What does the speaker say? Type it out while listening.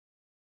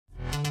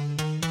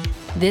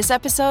This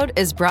episode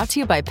is brought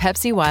to you by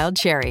Pepsi Wild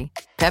Cherry.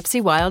 Pepsi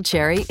Wild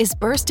Cherry is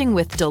bursting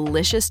with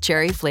delicious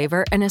cherry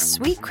flavor and a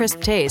sweet,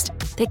 crisp taste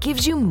that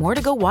gives you more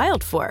to go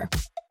wild for.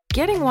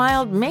 Getting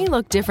wild may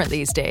look different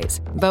these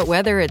days, but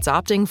whether it's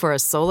opting for a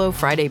solo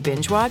Friday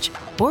binge watch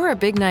or a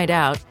big night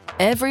out,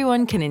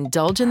 everyone can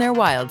indulge in their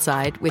wild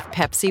side with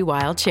Pepsi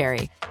Wild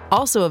Cherry.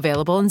 Also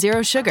available in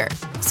Zero Sugar.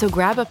 So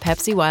grab a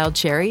Pepsi Wild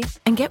Cherry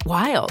and get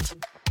wild.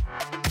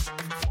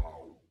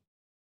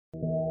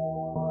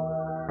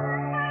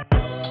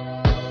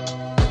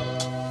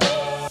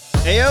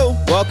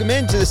 Heyo, welcome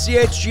into the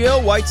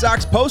CHGO White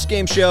Sox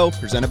postgame show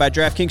presented by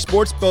DraftKings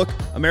Sportsbook,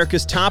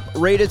 America's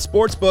top-rated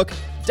sportsbook.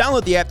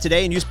 Download the app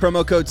today and use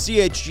promo code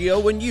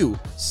CHGO when you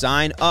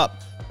sign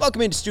up.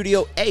 Welcome into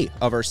Studio A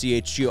of our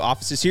CHGO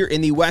offices here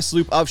in the West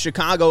Loop of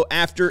Chicago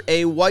after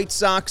a White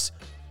Sox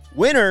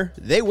winner.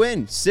 They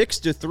win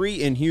 6-3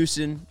 in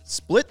Houston,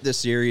 split the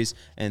series,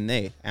 and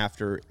they,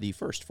 after the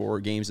first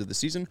 4 games of the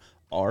season,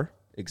 are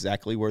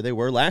exactly where they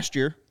were last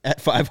year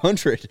at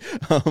 500.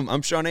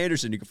 I'm Sean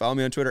Anderson. You can follow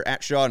me on Twitter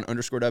at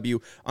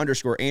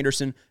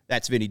Sean_W_Anderson.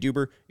 That's Vinny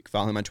Duber. You can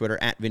follow him on Twitter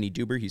at Vinny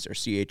Duber. He's our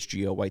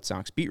CHGO White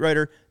Sox beat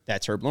writer.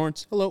 That's Herb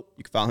Lawrence. Hello.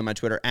 You can follow him on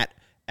Twitter at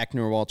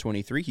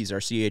Ecknerwall23. He's our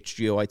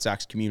CHGO White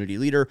Sox community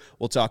leader.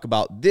 We'll talk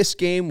about this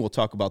game. We'll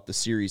talk about the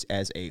series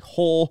as a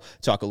whole.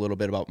 Talk a little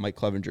bit about Mike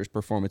Clevenger's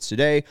performance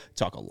today.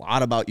 Talk a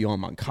lot about Yoan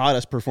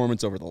Moncada's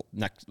performance over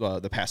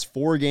the past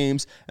 4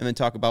 games. And then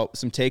talk about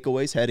some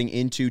takeaways heading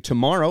into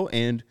tomorrow.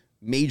 And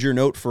major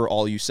note for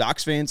all you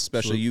Sox fans,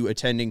 especially you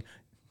attending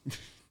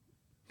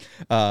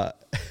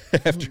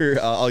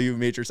after all you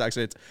major Sox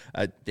fans.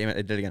 Damn it,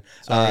 I did it again.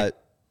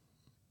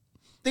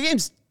 The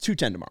game's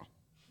 2:10 tomorrow.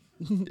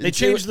 They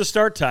changed the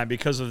start time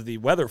because of the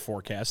weather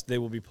forecast. They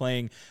will be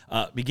playing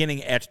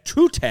beginning at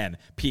 2:10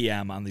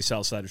 p.m. on the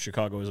south side of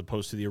Chicago as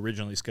opposed to the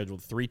originally scheduled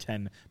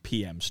 3:10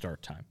 p.m.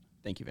 start time.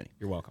 Thank you, Vinny.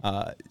 You're welcome.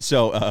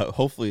 So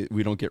hopefully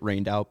we don't get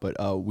rained out, but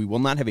we will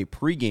not have a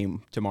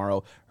pregame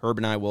tomorrow. Herb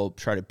and I will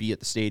try to be at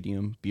the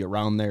stadium, be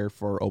around there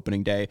for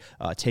opening day,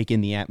 take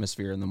in the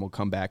atmosphere, and then we'll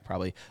come back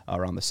probably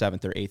around the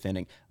 7th or 8th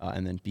inning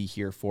and then be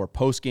here for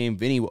postgame.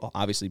 Vinny will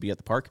obviously be at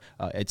the park.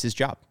 It's his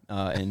job.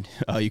 And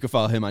you can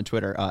follow him on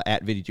Twitter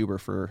at Vinny Duber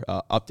for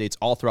updates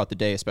all throughout the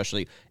day,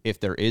 especially if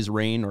there is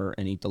rain or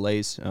any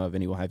delays.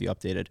 Vinny will have you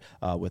updated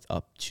with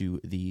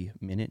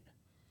up-to-the-minute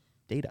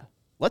data.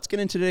 Let's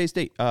get into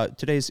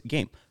today's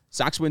game.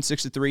 Sox win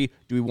 6-3.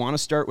 Do we want to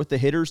start with the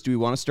hitters? Do we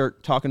want to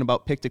start talking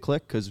about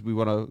pick-to-click because we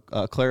want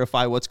to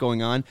clarify what's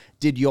going on?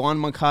 Did Yoan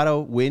Moncada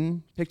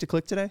win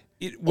pick-to-click today?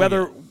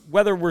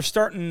 Wherever we're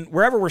starting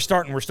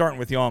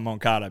with Yoan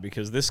Moncada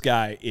because this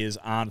guy is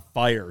on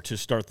fire to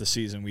start the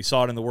season. We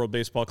saw it in the World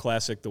Baseball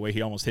Classic, the way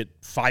he almost hit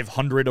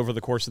 500 over the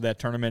course of that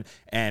tournament,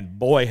 and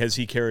boy, has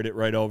he carried it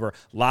right over.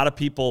 A lot of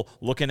people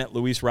looking at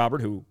Luis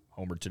Robert, who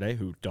homered today,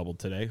 who doubled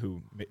today,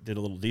 who did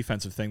a little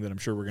defensive thing that I'm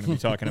sure we're going to be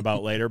talking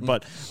about later.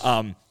 But,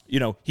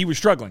 he was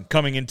struggling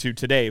coming into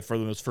today for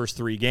those first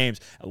 3 games.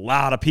 A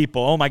lot of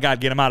people, oh, my God,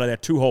 get him out of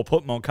that 2-hole,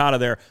 put Moncada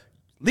there.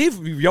 Leave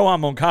Yoan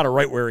Moncada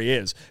right where he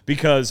is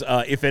because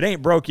if it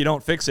ain't broke, you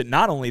don't fix it.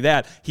 Not only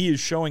that, he is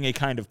showing a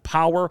kind of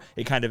power,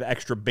 a kind of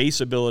extra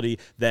base ability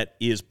that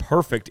is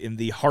perfect in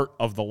the heart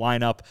of the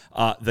lineup.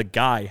 The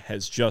guy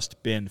has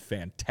just been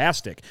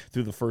fantastic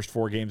through the first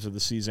 4 games of the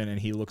season, and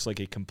he looks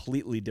like a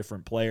completely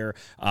different player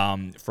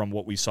from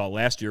what we saw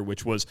last year,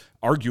 which was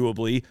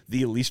arguably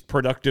the least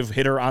productive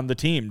hitter on the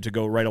team to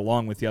go right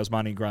along with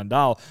Yasmani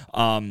Grandal.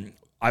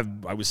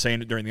 I was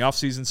saying it during the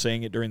offseason,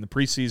 saying it during the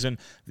preseason.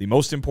 The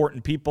most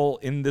important people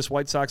in this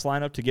White Sox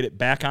lineup to get it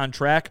back on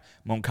track,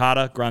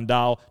 Moncada,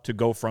 Grandal, to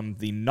go from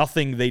the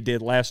nothing they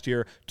did last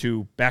year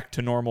to back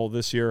to normal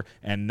this year.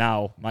 And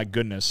now, my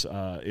goodness,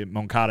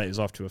 Moncada is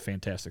off to a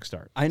fantastic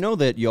start. I know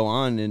that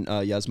Yoan and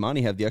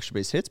Yasmani have the extra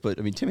base hits,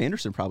 but, Tim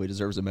Anderson probably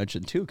deserves a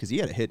mention, too, because he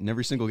had a hit in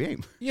every single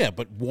game. Yeah,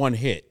 but one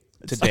hit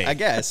today. I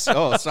guess.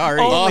 Oh,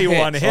 sorry. Only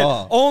one hit.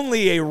 Oh.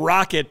 Only a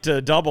rocket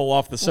double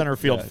off the center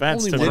field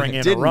fence to bring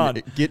in a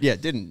run.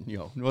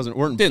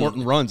 Weren't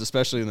important runs,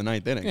 especially in the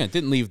 9th inning. Yeah, it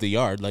didn't leave the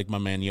yard like my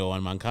man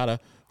Yoan Moncada,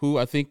 who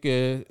I think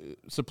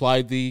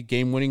supplied the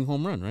game-winning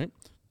home run, right?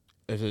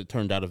 As it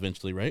turned out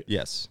eventually, right?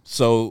 Yes.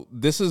 So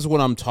this is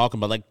what I'm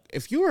talking about. Like,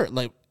 if you were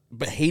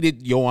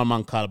hated Yoan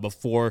Moncada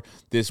before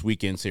this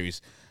weekend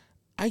series,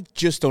 I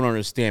just don't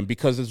understand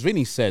because, as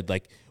Vinny said,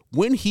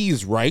 when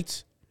he's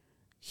right,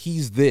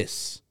 he's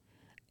this,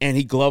 and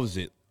he gloves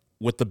it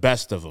with the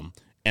best of them.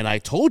 And I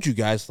told you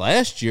guys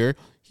last year,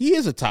 he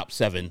is a top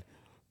 7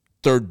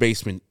 third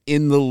baseman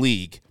in the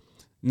league.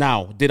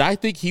 Now, did I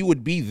think he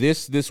would be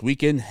this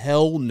weekend?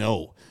 Hell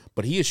no.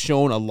 But he has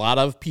shown a lot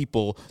of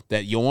people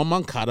that Yoan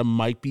Moncada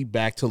might be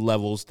back to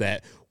levels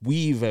that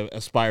we've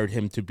aspired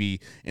him to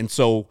be. And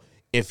so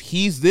if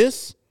he's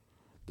this,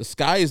 the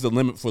sky is the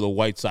limit for the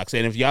White Sox.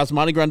 And if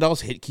Yasmani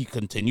Grandal's he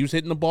continues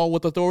hitting the ball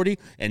with authority,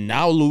 and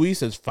now Luis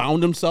has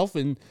found himself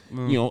in,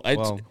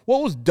 what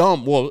was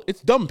dumb? Well,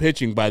 it's dumb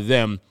pitching by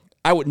them.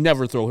 I would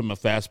never throw him a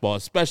fastball,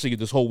 especially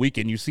this whole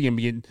weekend. You see him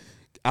being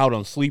out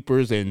on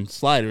sleepers and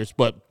sliders.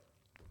 But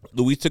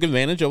Luis took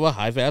advantage of a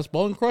high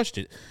fastball and crushed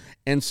it.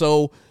 And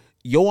so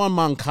Yoan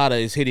Moncada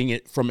is hitting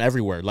it from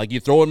everywhere. Like, you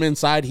throw him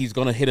inside, he's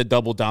going to hit a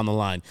double down the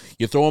line.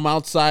 You throw him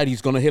outside,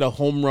 he's going to hit a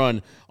home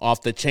run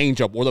off the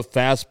changeup or the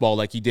fastball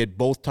like he did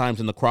both times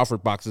in the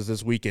Crawford boxes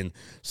this weekend.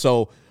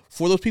 So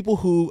for those people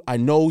who, I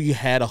know you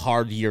had a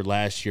hard year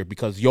last year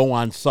because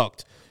Yoan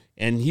sucked,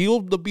 and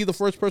he'll be the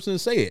first person to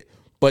say it,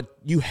 but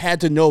you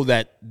had to know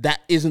that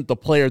that isn't the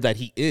player that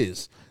he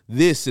is.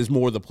 This is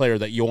more the player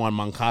that Yoan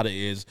Moncada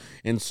is.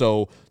 And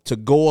so to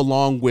go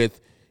along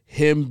with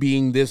him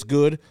being this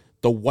good,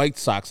 the White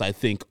Sox, I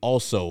think,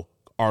 also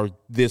are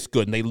this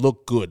good, and they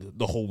look good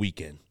the whole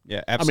weekend.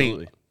 Yeah,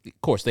 absolutely. I mean,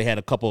 of course, they had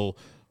a couple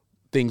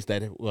things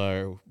that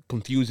were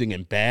confusing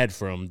and bad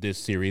from this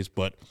series,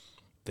 but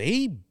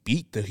they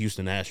beat the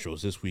Houston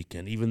Astros this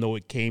weekend. Even though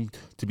it came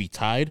to be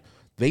tied,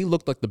 they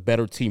looked like the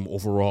better team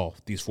overall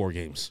these 4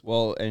 games.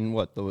 Well, and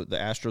what? The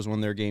Astros won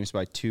their games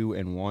by 2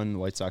 and 1. The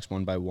White Sox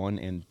won by 1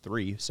 and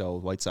 3. So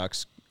White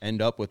Sox end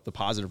up with the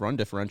positive run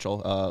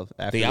differential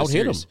after they the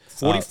out-hit series. them.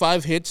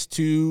 45 hits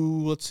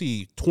to,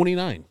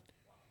 29.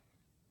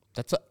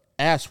 That's an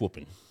ass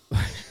whooping.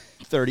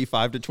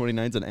 35 to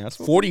 29 is an ass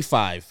whooping?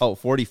 45. Oh,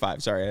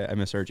 45. Sorry, I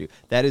misheard you.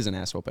 That is an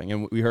ass whooping.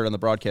 And we heard on the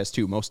broadcast,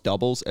 too, most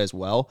doubles as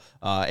well.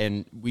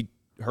 And we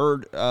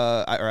heard, or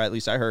at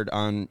least I heard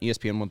on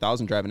ESPN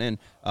 1000 driving in,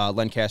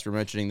 Len Casper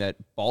mentioning that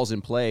balls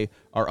in play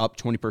are up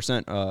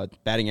 20%.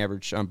 Batting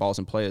average on balls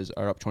in play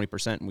are up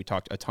 20%. And we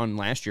talked a ton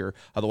last year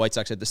how the White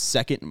Sox had the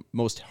second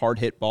most hard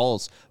hit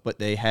balls, but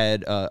they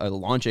had a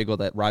launch angle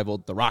that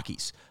rivaled the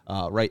Rockies.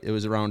 Right, it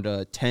was around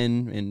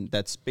 10, and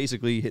that's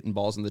basically hitting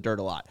balls in the dirt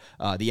a lot.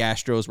 The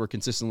Astros were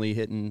consistently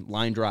hitting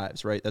line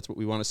drives. Right, that's what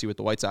we want to see with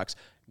the White Sox.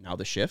 Now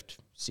the shift,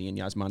 seeing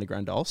Yasmani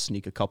Grandal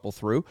sneak a couple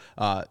through.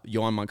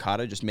 Yoan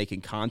Moncada just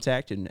making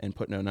contact and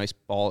putting a nice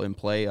ball in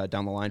play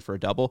down the line for a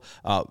double.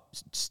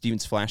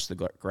 Stevens flashed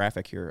the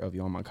graphic here of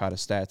Yoan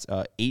Moncada's stats.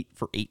 8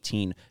 for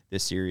 18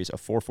 this series, a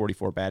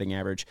 444 batting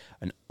average,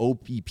 an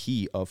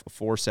OPP of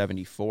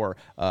 474,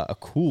 a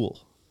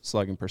cool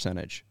slugging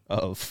percentage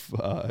of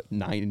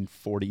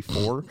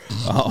 944.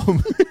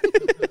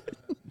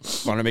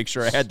 Want to make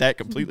sure I had that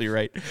completely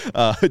right.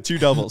 2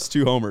 doubles,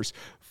 2 homers,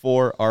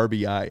 4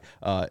 RBI.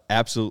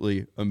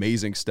 Absolutely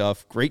amazing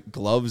stuff. Great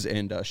gloves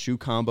and shoe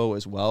combo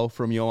as well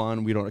from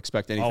Yoan. We don't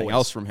expect anything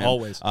else from him.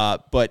 Always.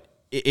 But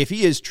if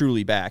he is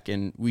truly back,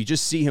 and we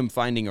just see him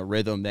finding a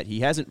rhythm that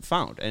he hasn't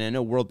found, and I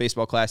know World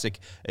Baseball Classic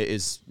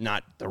is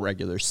not the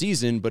regular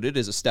season, but it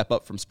is a step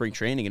up from spring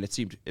training, and it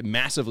seemed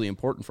massively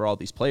important for all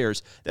these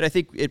players that I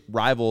think it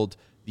rivaled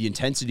the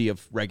intensity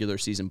of regular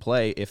season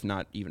play, if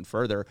not even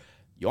further.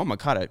 Yoan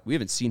Moncada, we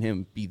haven't seen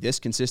him be this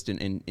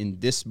consistent in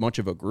this much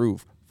of a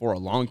groove for a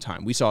long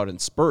time. We saw it in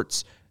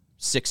spurts,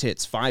 6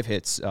 hits, 5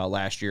 hits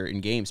last year in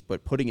games,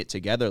 but putting it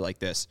together like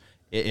this,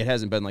 it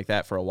hasn't been like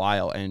that for a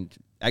while. And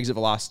exit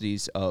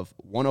velocities of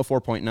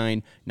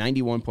 104.9,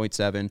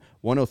 91.7,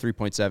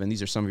 103.7.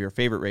 These are some of your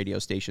favorite radio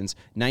stations.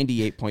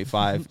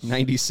 98.5,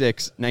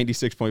 96,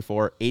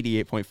 96.4,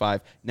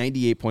 88.5,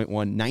 98.1,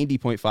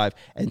 90.5,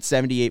 and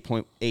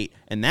 78.8.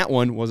 And that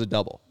one was a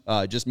double.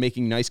 Just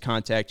making nice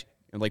contact.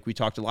 And like we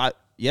talked a lot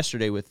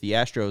yesterday with the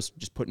Astros,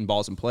 just putting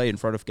balls in play in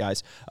front of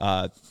guys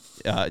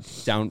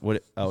down.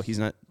 He's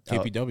not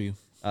KPW.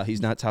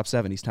 He's not top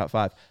 7. He's top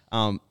 5.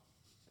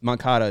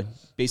 Moncada,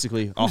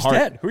 basically Who's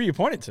dead? Who are you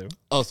pointing to?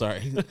 Oh,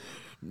 sorry.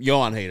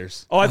 Yoan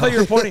haters. Oh, I thought you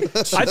were pointing.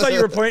 I thought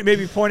you were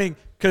pointing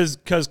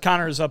because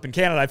Connor is up in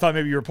Canada. I thought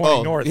maybe you were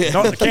pointing north. Yeah.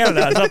 North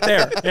Canada is up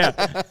there.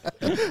 Yeah.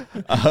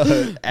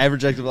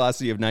 Average exit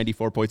velocity of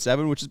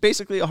 94.7, which is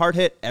basically a hard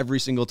hit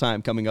every single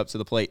time coming up to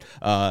the plate.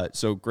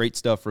 So great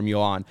stuff from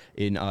Yoan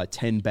in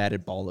 10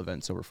 batted ball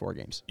events over 4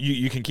 games.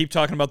 You can keep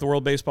talking about the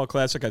World Baseball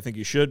Classic. I think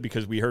you should,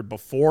 because we heard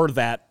before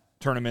that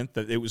tournament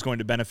that it was going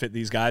to benefit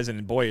these guys,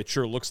 and boy, it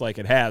sure looks like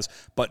it has.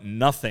 But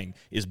nothing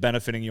is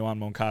benefiting Yoan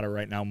Moncada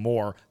right now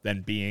more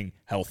than being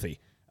healthy.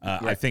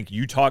 I think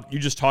you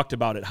just talked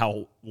about it,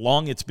 how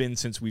long it's been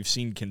since we've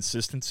seen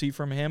consistency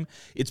from him.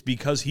 It's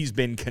because he's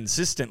been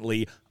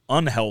consistently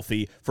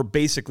unhealthy for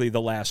basically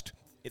the last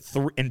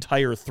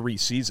entire 3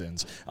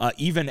 seasons.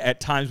 Even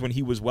at times when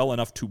he was well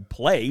enough to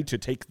play, to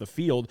take the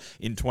field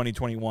in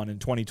 2021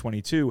 and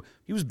 2022,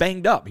 he was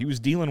banged up. He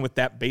was dealing with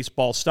that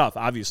baseball stuff.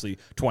 Obviously,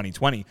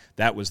 2020,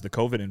 that was the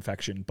COVID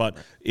infection. But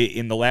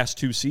in the last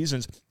 2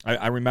 seasons,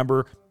 I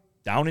remember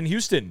down in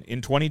Houston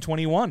in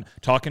 2021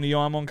 talking to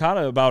Yoan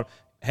Moncada about,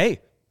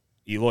 hey,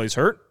 Eloy's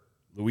hurt,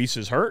 Luis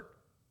is hurt.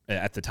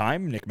 At the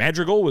time, Nick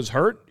Madrigal was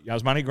hurt.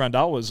 Yasmani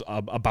Grandal was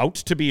about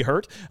to be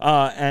hurt.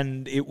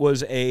 And it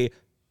was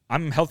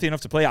I'm healthy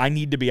enough to play. I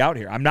need to be out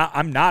here. I'm not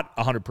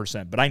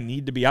 100%, but I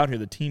need to be out here.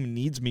 The team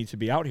needs me to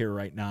be out here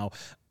right now.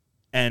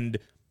 And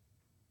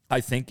I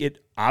think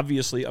it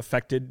obviously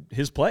affected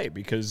his play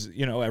because,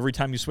 every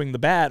time you swing the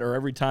bat or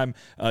every time,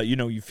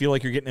 you feel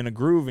like you're getting in a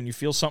groove and you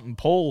feel something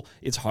pull,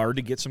 it's hard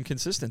to get some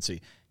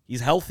consistency. He's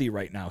healthy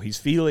right now. He's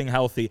feeling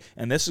healthy.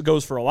 And this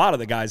goes for a lot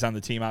of the guys on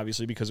the team,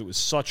 obviously, because it was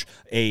such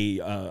a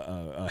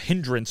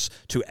hindrance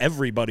to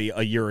everybody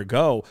a year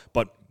ago.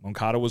 But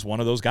Moncada was one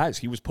of those guys.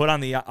 He was put on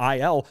the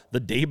IL the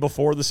day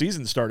before the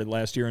season started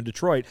last year in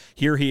Detroit.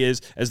 Here he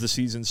is as the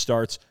season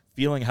starts,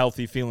 feeling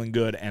healthy, feeling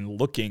good, and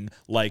looking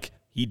like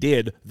he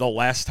did the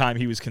last time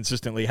he was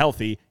consistently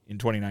healthy in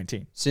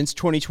 2019. Since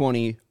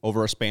 2020,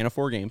 over a span of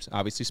 4 games,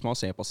 obviously small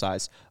sample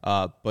size,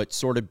 but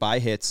sorted by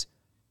hits,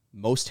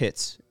 most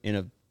hits in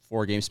a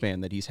 4-game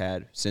span that he's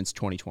had since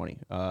 2020.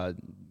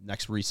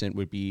 Next recent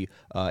would be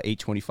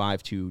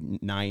 825 to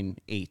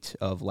 98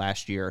 of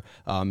last year,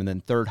 and then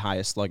third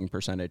highest slugging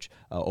percentage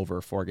over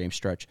a 4-game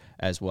stretch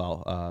as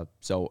well.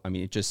 So, I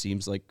mean, it just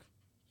seems like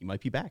he might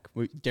be back.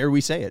 Dare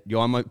we say it?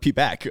 Yoan might be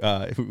back.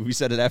 We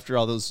said it after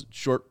all those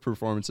short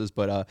performances,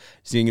 but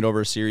seeing it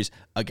over a series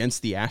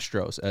against the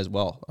Astros as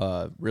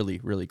well,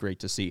 really, really great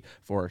to see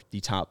for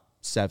the top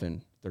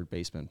 7 third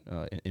basemen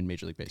in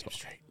Major League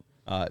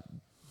Baseball.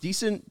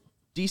 Decent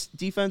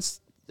defense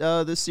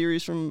this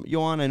series from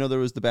Yoan. I know there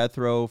was the bad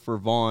throw for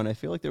Vaughn. I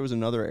feel like there was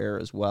another error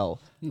as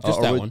well.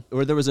 Just that one.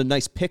 Or there was a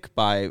nice pick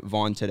by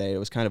Vaughn today. It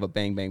was kind of a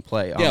bang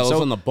play. Yeah, it was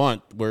on the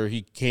bunt where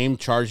he came,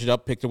 charged it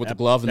up, picked it with the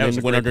glove, and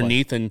then went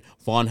underneath, play. And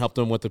Vaughn helped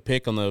him with the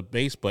pick on the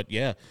base. But,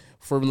 yeah,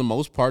 for the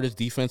most part, his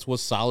defense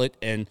was solid.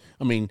 And,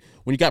 I mean,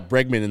 when you got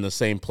Bregman in the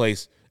same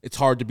place, it's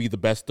hard to be the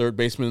best third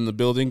baseman in the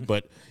building.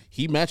 But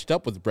he matched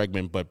up with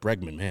Bregman. But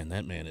Bregman, man,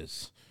 that man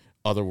is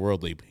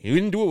otherworldly. He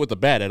didn't do it with the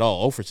bat at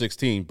all, 0 for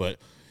 16, but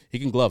he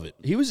can glove it.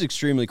 He was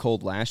extremely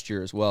cold last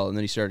year as well, and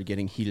then he started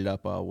getting heated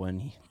up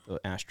when the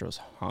Astros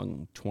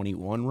hung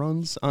 21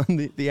 runs on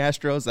the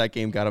Astros. That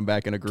game got him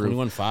back in a groove.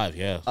 21-5,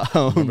 yeah.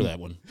 Remember that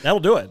one. That'll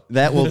do it.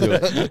 That will do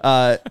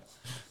it.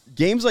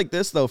 Games like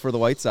this, though, for the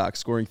White Sox,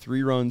 scoring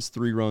 3 runs,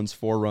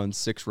 4 runs,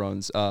 6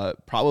 runs,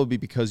 probably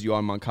because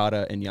Yoan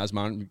Moncada and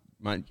Yasmani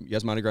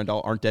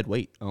Grandal aren't dead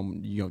weight.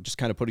 Just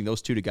kind of putting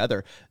those two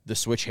together, the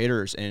switch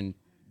hitters and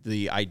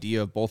the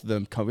idea of both of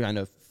them coming kind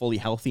of fully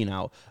healthy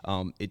now.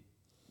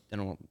 I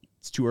don't know,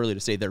 it's too early to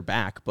say they're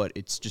back, but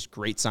it's just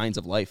great signs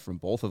of life from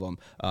both of them.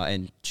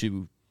 And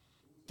to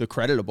the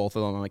credit of both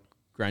of them, like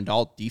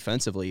Grandal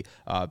defensively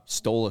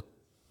stole a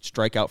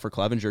strikeout for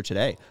Clevenger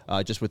today,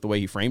 just with the way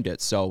he framed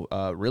it. So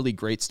really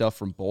great stuff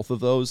from both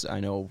of those. I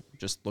know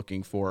just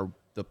looking for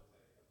the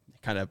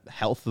kind of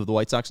health of the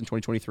White Sox in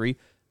 2023,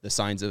 the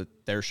signs that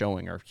they're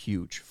showing are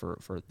huge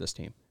for this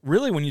team.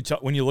 Really, when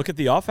you look at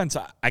the offense,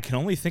 I can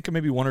only think of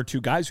maybe 1 or 2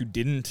 guys who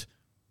didn't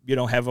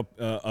have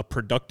a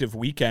productive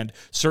weekend.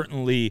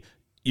 Certainly,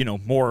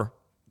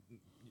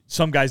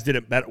 some guys did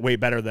it way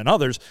better than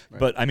others. Right.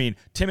 But, I mean,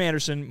 Tim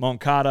Anderson,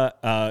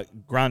 Moncada,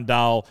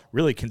 Grandal,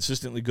 really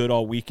consistently good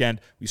all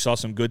weekend. We saw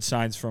some good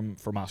signs from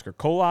Oscar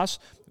Colas.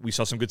 We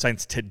saw some good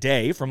signs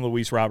today from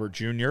Luis Robert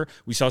Jr.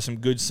 We saw some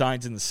good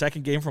signs in the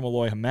second game from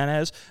Eloy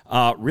Jimenez.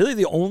 Really,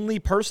 the only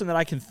person that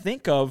I can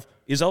think of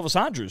is Elvis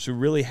Andrus, who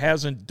really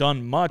hasn't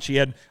done much. He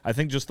had, I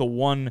think, just the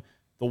one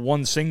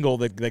single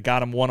that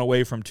got him 1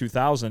 away from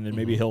 2,000, and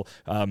maybe he'll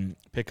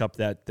pick up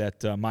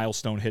that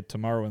milestone hit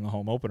tomorrow in the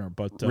home opener.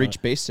 But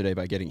reached base today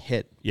by getting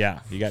hit. Yeah,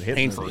 he got hit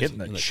in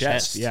the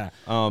chest. Yeah,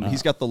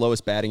 he's got the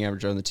lowest batting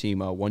average on the team,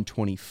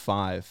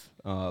 125.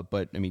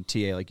 But I mean,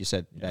 TA, like you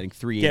said, batting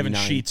 389.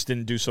 Kevin Sheets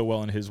didn't do so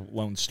well in his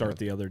lone start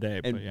the other day.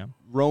 And but yeah,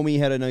 Romy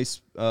had a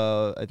nice,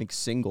 I think,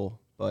 single.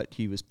 But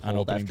he was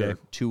pulled after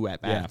 2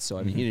 at-bats, yeah. So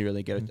I mean, he didn't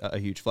really get a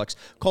huge flex.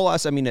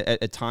 Colas, I mean,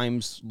 at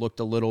times looked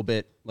a little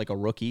bit like a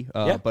rookie,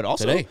 but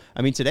also,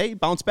 today he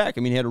bounced back.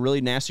 I mean, he had a really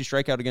nasty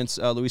strikeout against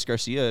Luis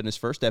Garcia in his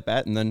first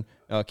at-bat, and then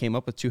came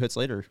up with 2 hits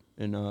later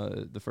in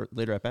the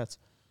later at-bats.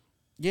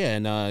 Yeah,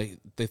 and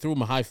they threw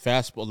him a high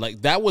fastball.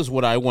 Like, that was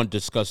what I want to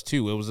discuss,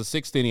 too. It was the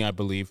 6th inning, I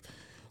believe.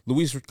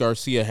 Luis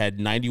Garcia had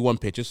 91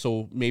 pitches,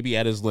 so maybe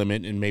at his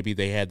limit, and maybe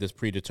they had this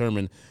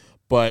predetermined,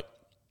 but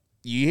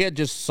you had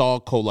just saw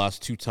Colas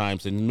 2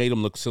 times and made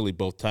him look silly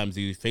both times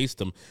he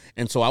faced him.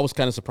 And so I was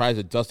kind of surprised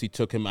that Dusty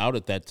took him out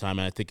at that time,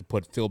 and I think he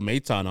put Phil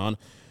Maton on.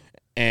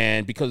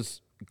 And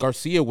because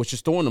Garcia was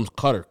just throwing him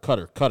cutter,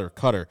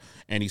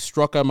 and he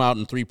struck him out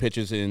in 3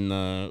 pitches in,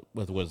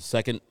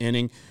 second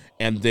inning,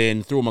 and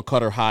then threw him a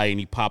cutter high, and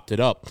he popped it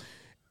up.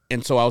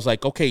 And so I was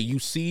like, okay, you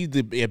see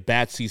the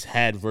at-bats he's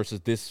had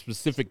versus this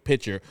specific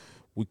pitcher.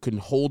 We couldn't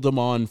hold him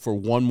on for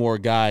one more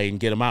guy and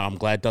get him out. I'm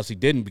glad Dusty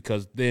didn't,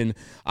 because then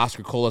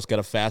Oscar Colas got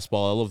a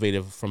fastball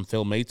elevated from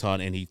Phil Maton,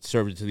 and he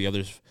served it to the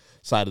other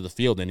side of the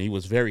field, and he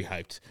was very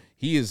hyped.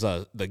 He is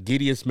the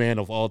giddiest man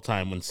of all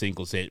time when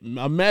singles hit.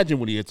 Imagine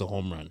when he hits a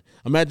home run.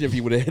 Imagine if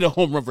he would have hit a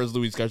home run versus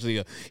Luis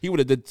Garcia. He would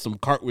have did some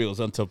cartwheels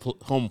onto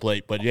home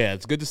plate. But, yeah,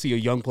 it's good to see a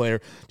young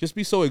player just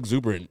be so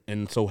exuberant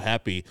and so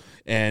happy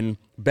and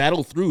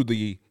battle through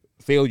the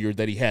failure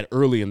that he had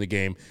early in the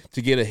game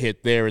to get a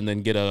hit there and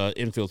then get an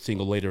infield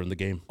single later in the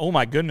game. Oh,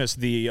 my goodness,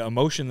 the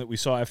emotion that we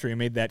saw after he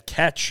made that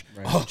catch.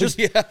 Right.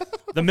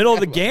 The middle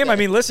of the game. I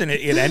mean, listen,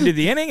 it ended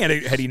the inning,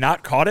 and had he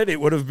not caught it, it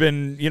would have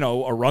been,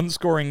 a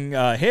run-scoring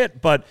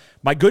hit. But,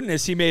 my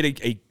goodness, he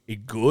made a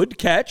good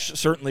catch,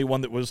 certainly one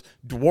that was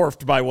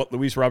dwarfed by what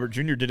Luis Robert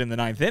Jr. did in the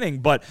 9th inning.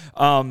 But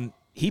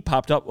he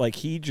popped up like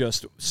he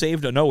just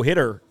saved a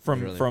no-hitter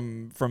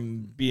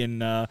from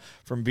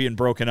being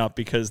broken up,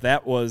 because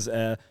that was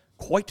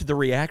quite the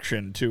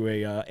reaction to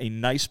a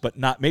nice but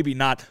maybe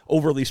not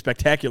overly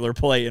spectacular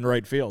play in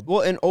right field.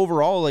 Well, and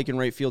overall, like in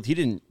right field, he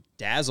didn't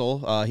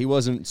dazzle. He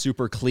wasn't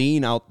super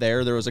clean out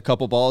there. There was a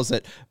couple balls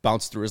that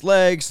bounced through his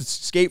legs,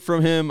 escaped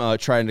from him,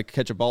 trying to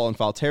catch a ball in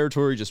foul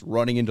territory, just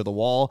running into the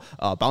wall,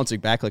 bouncing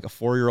back like a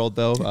 4-year-old,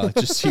 though.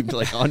 Just seemed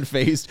like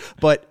unfazed.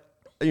 But,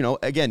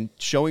 again,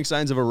 showing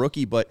signs of a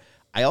rookie. But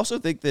I also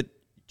think that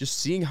just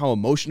seeing how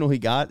emotional he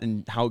got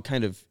and how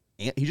kind of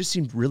he just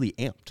seemed really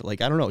amped.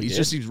 Like, I don't know. He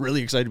just seems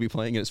really excited to be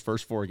playing in his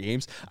first 4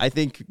 games. I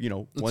think,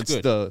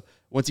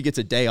 once he gets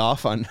a day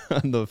off on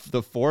the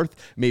 4th,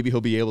 maybe he'll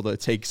be able to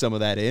take some of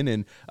that in,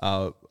 and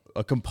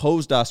a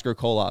composed Oscar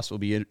Colas will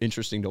be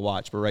interesting to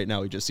watch. But right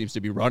now, he just seems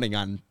to be running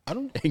on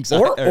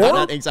anxiety,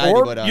 not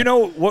anxiety, but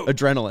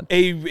adrenaline.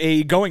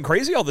 A going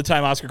crazy all the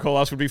time Oscar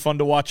Colas would be fun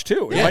to watch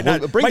too. It might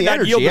not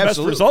energy, yield the best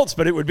results,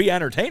 but it would be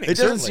entertaining. It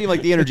doesn't seem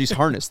like the energy's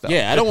harnessed, though.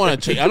 Yeah, I don't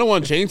want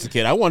to change the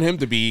kid. I want him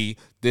to be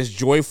this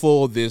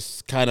joyful,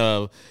 this kind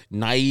of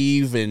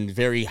naive and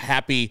very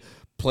happy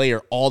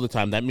player all the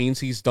time. That means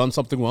he's done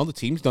something well. The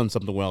team's done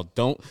something well.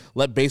 Don't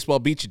let baseball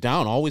beat you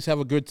down. Always have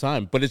a good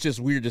time. But it's just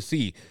weird to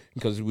see,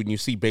 because when you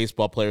see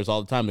baseball players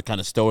all the time, the kind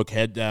of stoic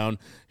head down,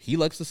 he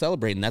likes to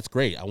celebrate, and that's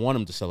great. I want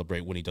him to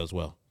celebrate when he does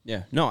well.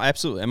 Yeah, no,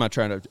 absolutely. I'm not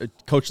trying to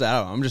coach that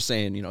out. I'm just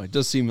saying, it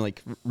does seem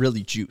like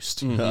really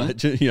juiced,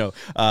 which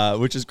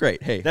is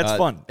great. Hey, that's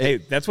fun. Hey,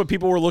 that's what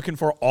people were looking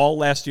for all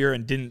last year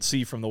and didn't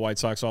see from the White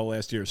Sox all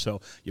last year. So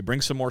you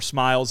bring some more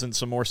smiles and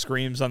some more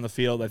screams on the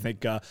field. I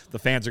think the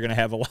fans are going to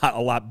have a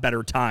lot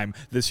better time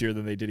this year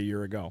than they did a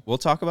year ago. We'll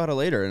talk about it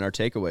later in our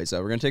takeaways.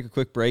 We're going to take a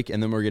quick break,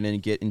 and then we're going to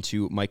get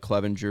into Mike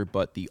Clevenger.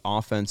 But the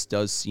offense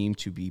does seem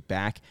to be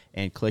back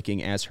and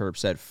clicking, as Herb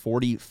said.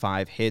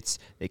 45 hits.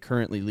 They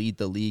currently lead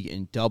the league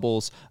in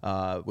doubles,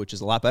 which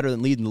is a lot better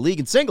than leading the league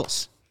in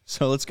singles.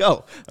 So let's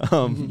go,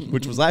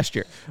 which was last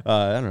year.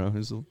 I don't know. It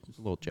was a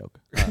little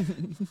joke.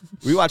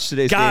 We watched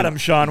today's game. Got him,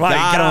 Sean. Why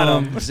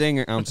got him?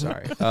 Zinger. I'm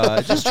sorry.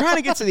 Just trying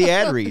to get to the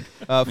ad read.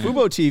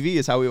 Fubo TV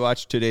is how we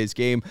watch today's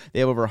game. They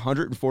have over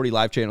 140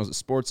 live channels of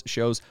sports,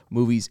 shows,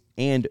 movies,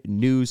 and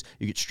news.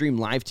 You can stream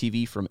live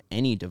TV from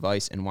any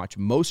device and watch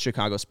most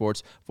Chicago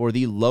sports for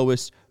the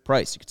lowest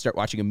price. You can start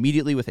watching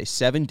immediately with a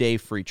 7-day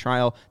free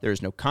trial. There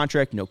is no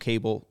contract, no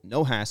cable,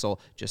 no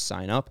hassle. Just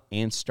sign up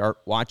and start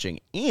watching.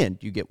 And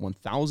you get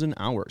 1,000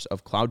 hours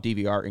of cloud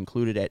DVR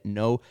included at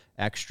no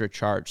extra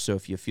charge. So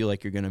if you feel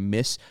like you're going to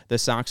miss the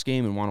Sox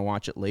game and want to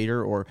watch it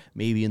later, or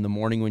maybe in the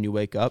morning when you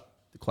wake up,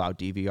 the Cloud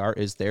DVR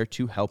is there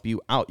to help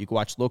you out. You can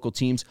watch local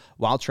teams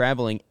while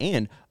traveling,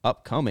 and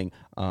upcoming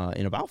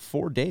in about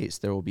 4 days,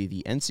 there will be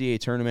the NCAA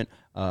tournament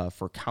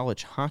for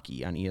college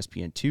hockey on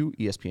ESPN2,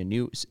 ESPN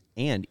News,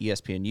 and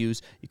ESPN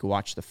News. You can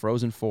watch the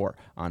Frozen Four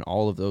on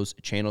all of those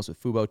channels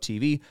with Fubo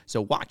TV.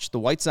 So watch the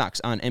White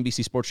Sox on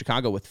NBC Sports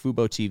Chicago with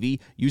Fubo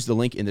TV. Use the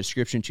link in the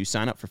description to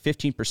sign up for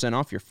 15%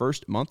 off your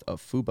first month of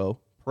Fubo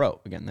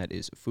Pro. Again, that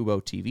is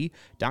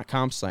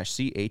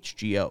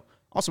FuboTV.com/CHGO.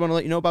 Also want to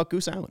let you know about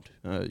Goose Island.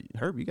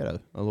 Herb, you got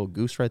a little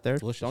goose right there,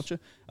 delicious, don't you?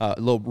 A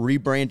little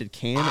rebranded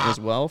can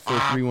as well for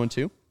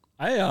 312.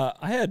 I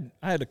had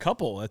a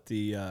couple at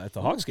the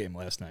Hawks game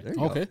last night.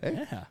 Okay,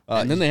 hey. Yeah.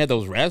 And then they had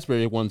those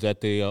raspberry ones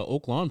at the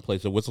Oak Lawn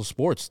place at Whistle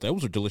Sports.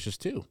 Those were delicious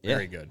too. Yeah.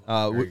 Very good.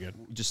 Very good.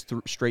 Just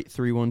straight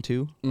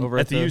 312 over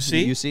at the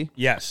UC. UC.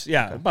 Yes,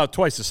 yeah, okay. About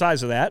twice the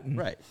size of that. And,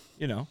 right.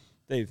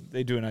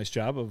 They do a nice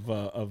job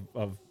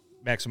of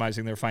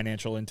maximizing their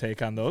financial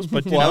intake on those,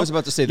 but I was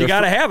about to say you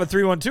got to have a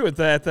 312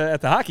 at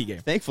the hockey game.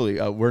 Thankfully,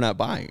 we're not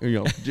buying.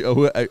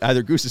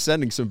 Either Goose is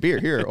sending some beer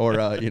here, or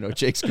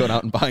Jake's going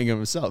out and buying them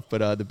himself.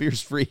 But the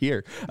beer's free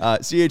here.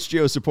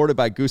 CHGO is supported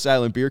by Goose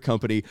Island Beer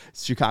Company,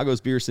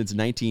 Chicago's beer since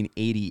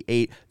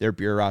 1988. Their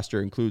beer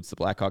roster includes the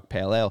Blackhawk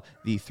Pale Ale,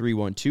 the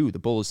 312, the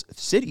Bulls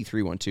City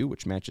 312,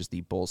 which matches the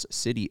Bulls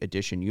City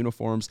Edition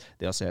uniforms.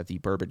 They also have the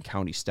Bourbon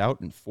County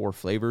Stout in 4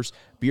 flavors,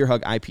 Beer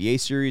Hug IPA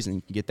series, and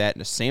you can get that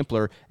in a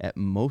sampler at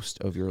most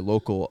of your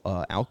local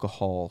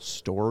alcohol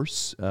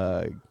stores,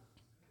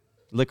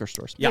 liquor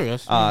stores. Yeah.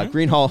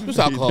 Green Hall. There's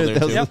alcohol there,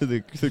 too.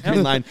 The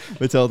Green Line,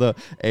 Matilda,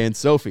 and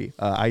Sophie.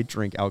 I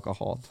drink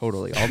alcohol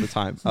totally all the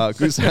time.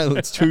 Goose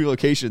Island's 2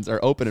 locations are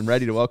open and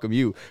ready to welcome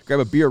you. Grab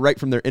a beer right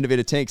from their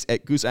innovative tanks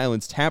at Goose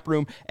Island's Tap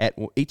Room at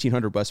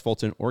 1800 West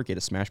Fulton, or get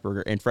a smash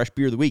burger and fresh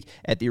beer of the week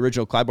at the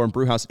original Clybourne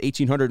Brewhouse at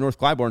 1800 North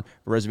Clybourne.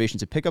 For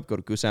reservations and pickup, go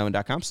to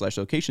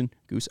gooseisland.com/location.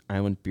 Goose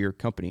Island Beer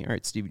Company. All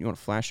right, Steven, you want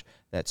to flash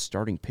that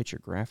starting pitcher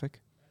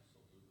graphic?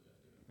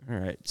 All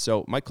right,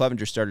 so Mike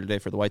Clevenger started today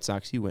for the White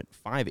Sox. He went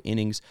 5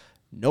 innings,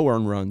 no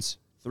earned runs,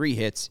 3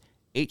 hits,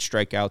 8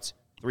 strikeouts,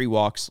 3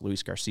 walks.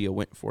 Luis Garcia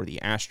went for the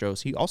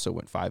Astros. He also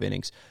went 5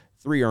 innings,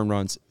 3 earned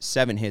runs,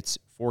 7 hits,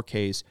 4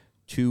 Ks,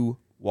 2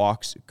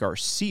 walks.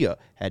 Garcia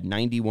had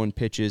 91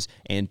 pitches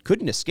and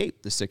couldn't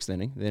escape the 6th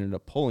inning. They ended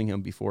up pulling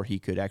him before he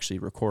could actually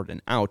record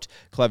an out.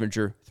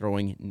 Clevenger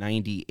throwing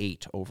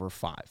 98 over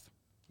 5.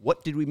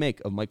 What did we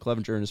make of Mike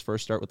Clevenger in his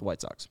first start with the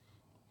White Sox?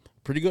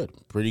 Pretty good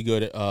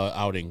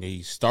outing.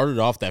 He started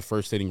off that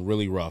first inning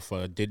really rough.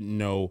 Didn't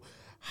know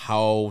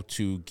how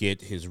to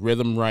get his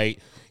rhythm right.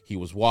 He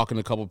was walking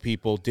a couple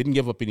people, didn't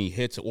give up any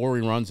hits or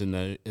runs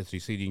as you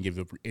see, didn't give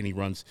up any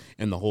runs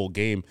in the whole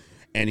game.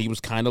 And he was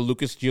kind of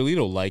Lucas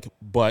Giolito-like,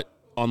 but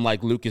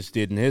unlike Lucas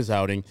did in his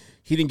outing,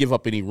 he didn't give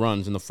up any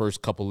runs in the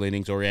first couple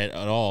innings or at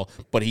all,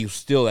 but he was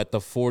still at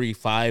the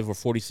 45 or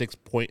 46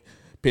 point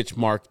pitch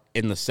mark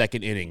in the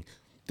second inning.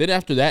 Then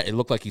after that, it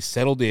looked like he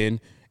settled in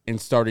and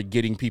started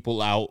getting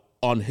people out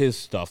on his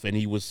stuff, and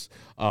he was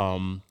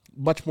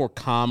much more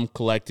calm,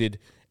 collected,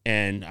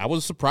 and I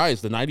was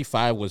surprised. The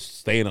 95 was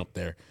staying up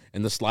there,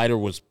 and the slider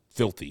was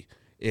filthy.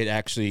 It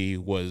actually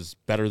was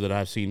better than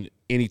I've seen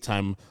any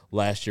time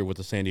last year with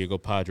the San Diego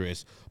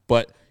Padres,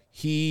 but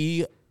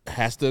he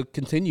has to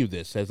continue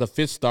this. As a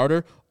fifth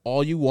starter,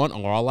 all you want,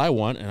 or all I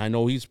want, and I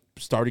know he's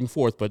starting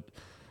fourth, but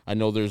I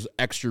know there's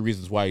extra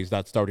reasons why he's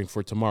not starting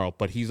for tomorrow,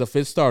 but he's a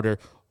fifth starter.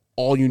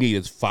 All you need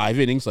is 5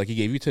 innings like he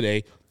gave you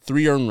today,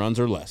 3 earned runs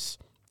or less,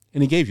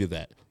 and he gave you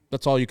that.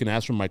 That's all you can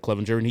ask from Mike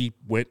Clevenger, and he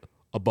went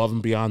above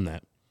and beyond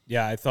that.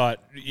 Yeah, I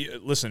thought,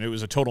 listen, it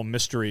was a total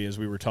mystery, as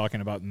we were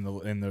talking about in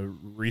the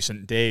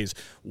recent days,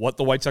 what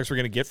the White Sox were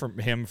going to get from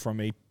him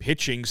from a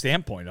pitching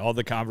standpoint. All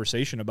the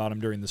conversation about him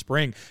during the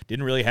spring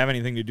didn't really have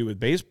anything to do with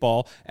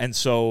baseball, and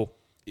so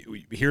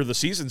here the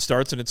season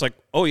starts, and it's like,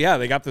 oh, yeah,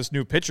 they got this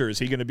new pitcher. Is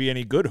he going to be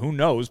any good? Who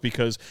knows,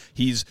 because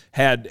he's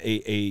had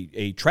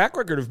a track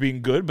record of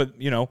being good, but,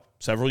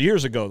 several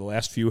years ago, the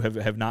last few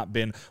have not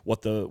been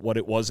what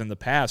it was in the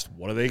past.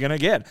 What are they going to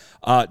get?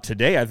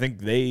 Today, I think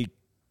they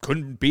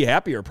couldn't be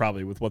happier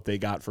probably with what they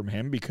got from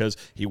him, because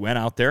he went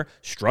out there,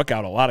 struck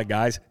out a lot of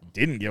guys,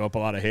 didn't give up a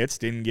lot of hits,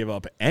 didn't give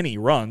up any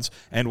runs.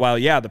 And while,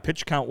 the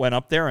pitch count went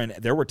up there, and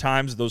there were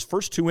times those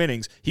first 2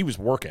 innings, he was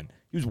working.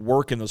 He was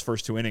working those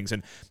first 2 innings.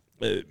 And,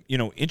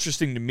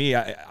 interesting to me,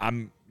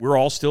 we're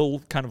all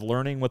still kind of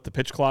learning what the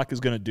pitch clock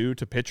is going to do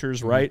to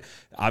pitchers, right?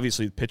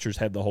 Obviously, the pitchers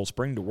had the whole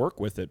spring to work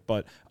with it,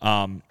 but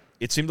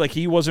it seemed like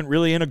he wasn't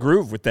really in a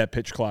groove with that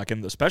pitch clock,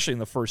 and especially in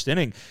the first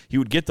inning, he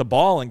would get the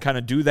ball and kind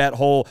of do that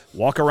whole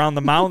walk around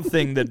the mound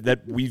thing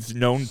that we've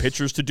known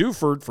pitchers to do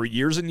for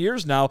years and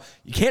years now.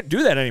 You can't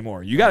do that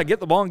anymore. You got to get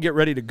the ball and get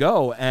ready to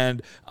go,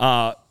 and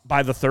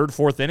by the third,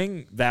 fourth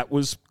inning, that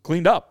was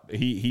cleaned up.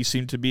 He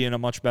seemed to be in a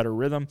much better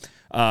rhythm,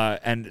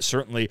 and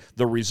certainly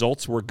the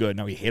results were good.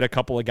 Now, he hit a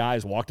couple of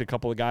guys, walked a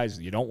couple of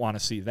guys. You don't want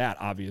to see that,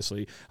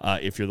 obviously,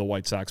 if you're the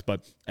White Sox.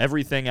 But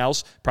everything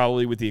else,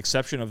 probably with the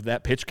exception of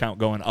that pitch count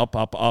going up,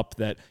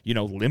 that,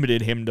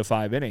 limited him to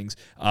 5 innings,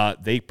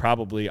 they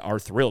probably are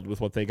thrilled with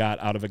what they got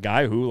out of a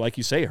guy who, like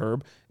you say,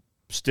 Herb,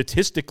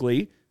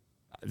 statistically,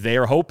 they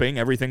are hoping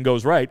everything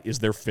goes right, is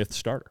their 5th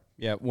starter.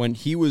 Yeah, when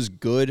he was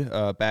good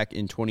back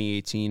in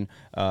 2018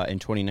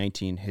 and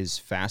 2019, his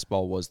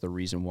fastball was the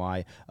reason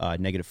why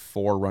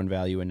 -4 run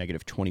value and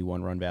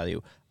 -21 run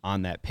value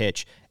on that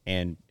pitch.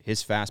 And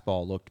his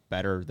fastball looked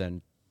better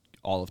than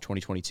all of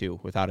 2022,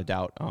 without a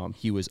doubt.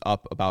 He was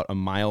up about 1.5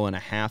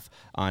 miles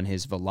on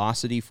his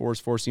velocity for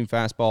his four-seam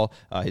fastball.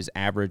 His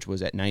average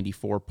was at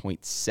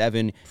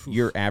 94.7.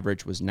 Year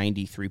average was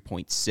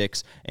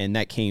 93.6, and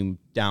that came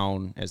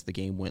down as the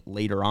game went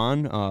later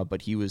on,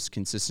 but he was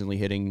consistently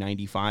hitting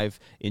 95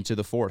 into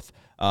the fourth.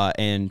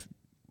 And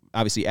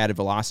obviously added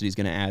velocity is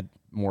going to add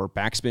more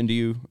backspin to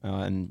you,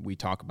 and we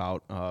talk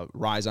about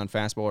rise on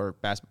fastball, or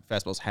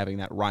fastballs having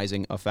that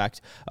rising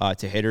effect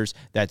to hitters.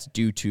 That's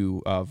due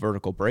to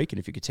vertical break, and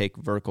if you could take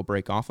vertical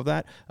break off of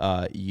that,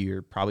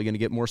 you're probably going to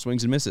get more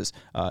swings and misses.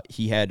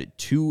 He had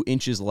 2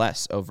 inches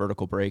less of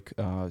vertical break,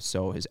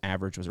 so his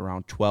average was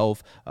around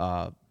 12.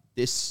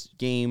 This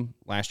game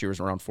last year was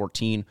around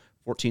 14.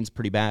 14's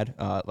pretty bad.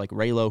 Like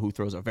Raylo, who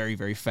throws a very,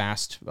 very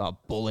fast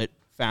bullet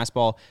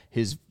fastball,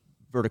 his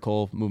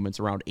vertical movement's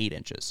around 8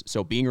 inches.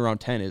 So being around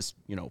 10 is,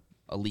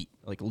 elite.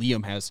 Like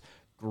Liam has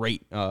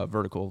great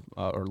vertical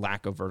or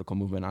lack of vertical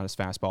movement on his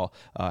fastball,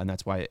 and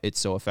that's why it's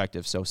so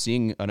effective. So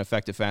seeing an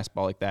effective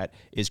fastball like that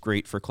is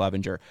great for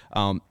Clevenger.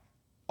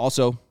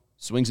 Also,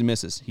 swings and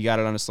misses. He got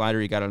it on his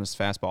slider. He got it on his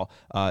fastball.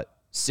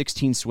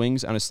 16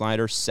 swings on his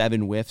slider,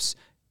 7 whiffs,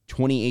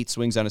 28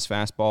 swings on his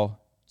fastball,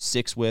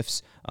 6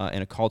 whiffs,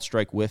 and a called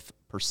strike whiff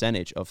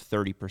percentage of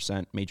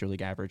 30%, major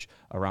league average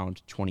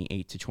around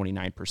 28 to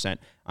 29%.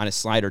 On his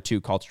slider, too,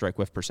 called strike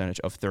whiff percentage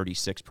of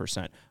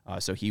 36%.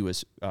 So he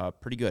was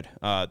pretty good.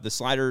 The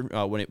slider,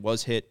 when it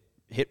was hit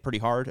pretty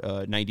hard,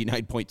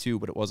 99.2,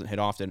 but it wasn't hit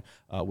often,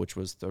 which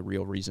was the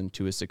real reason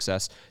to his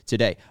success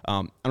today.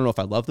 I don't know if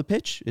I love the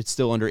pitch. It's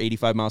still under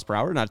 85 miles per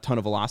hour, not a ton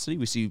of velocity.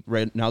 We see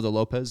Reynaldo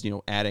Lopez,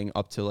 adding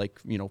up to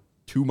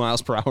 2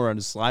 miles per hour on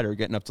his slider,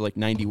 getting up to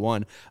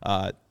 91.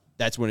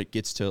 That's when it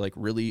gets to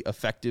really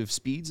effective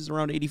speeds, is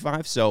around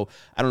 85. So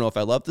I don't know if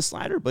I love the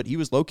slider, but he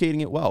was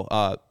locating it well.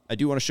 I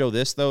do want to show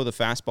this, though, the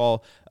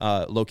fastball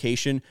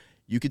location.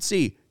 You could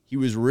see he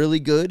was really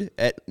good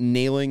at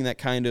nailing that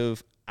kind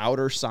of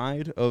outer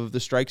side of the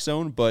strike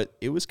zone, but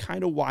it was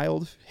kind of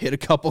wild. Hit a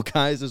couple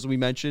guys, as we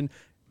mentioned.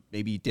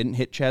 maybe didn't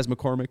hit Chas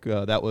McCormick.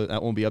 That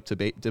won't be up to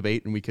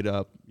debate, and we could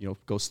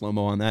go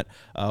slow-mo on that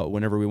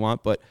whenever we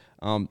want. But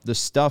the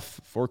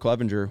stuff for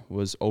Clevenger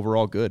was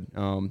overall good.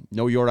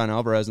 No Yordan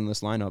Alvarez in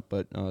this lineup,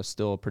 but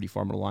still a pretty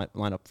formidable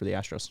lineup for the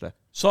Astros today.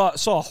 Saw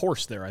a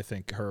horse there, I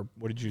think, Herb.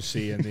 What did you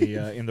see in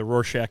the in the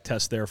Rorschach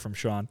test there from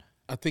Sean?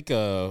 I think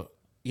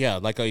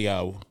like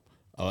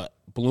a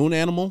balloon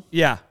animal.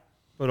 Yeah.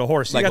 But a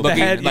horse. You got the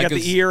head, you got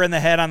the ear and the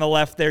head on the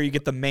left there. You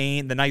get the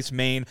mane, the nice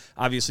mane.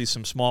 Obviously,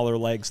 some smaller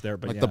legs there,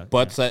 but the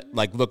butt's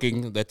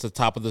looking. That's the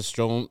top of the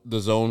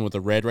zone with the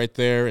red right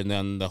there, and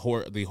then the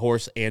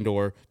horse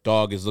and/or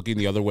dog is looking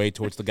the other way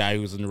towards the guy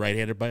who's in the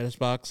right-handed batter's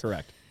box.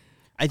 Correct.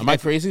 Am I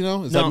crazy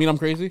though? Does that mean I'm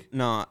crazy?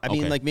 No, I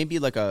mean like maybe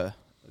the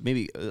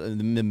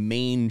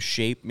main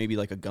shape, maybe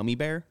like a gummy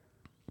bear.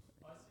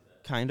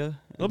 Kinda.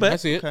 A little bit. I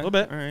see it. A little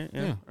bit. All right.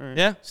 Yeah. All right.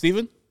 Yeah.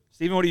 Steven,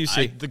 what do you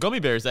see? The gummy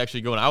bear is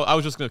actually going. I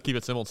was just going to keep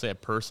it simple and say a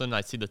person.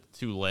 I see the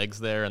two legs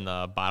there in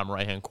the bottom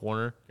right-hand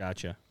corner.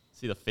 Gotcha.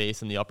 See the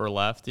face in the upper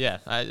left. Yeah,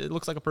 it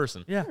looks like a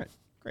person. Yeah.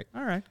 Great.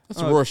 All right.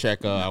 that's a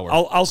Rorschach hour.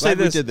 I'll say Glad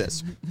this. we did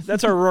this.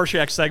 That's our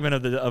Rorschach segment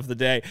of the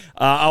day.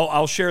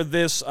 I'll share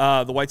this.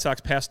 The White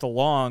Sox passed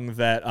along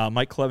that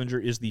Mike Clevenger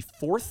is the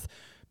fourth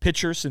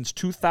pitcher since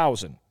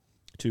 2000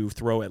 to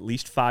throw at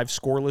least 5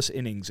 scoreless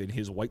innings in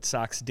his White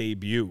Sox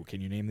debut.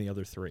 Can you name the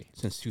other 3?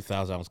 Since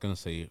 2000, I was going to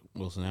say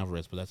Wilson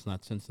Alvarez, but that's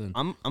not since then.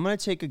 I'm going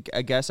to take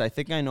a guess. I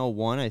think I know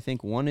one. I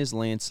think one is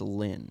Lance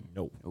Lynn.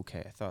 No.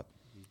 Okay, I thought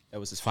that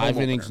was his 5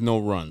 home innings, opener. no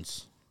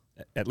runs.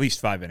 At least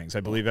 5 innings.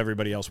 I believe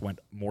everybody else went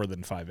more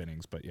than 5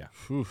 innings, but yeah.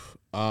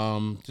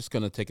 Just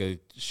going to take a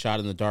shot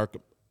in the dark.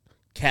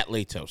 Cat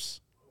Latos.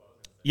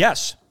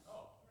 Yes.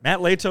 Matt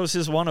Latos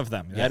is one of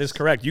them. Yes. That is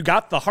correct. You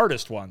got the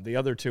hardest one. The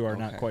other 2 are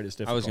not quite as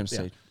difficult. I was going to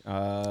say.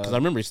 Because I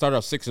remember he started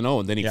off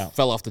 6-0, and then he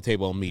fell off the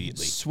table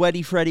immediately.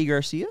 Sweaty Freddie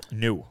Garcia?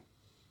 No.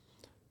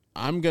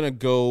 I'm going to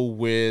go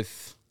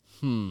with,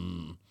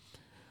 Esteban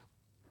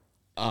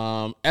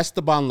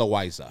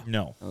Loaiza.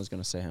 No. I was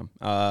going to say him.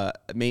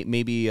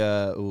 Maybe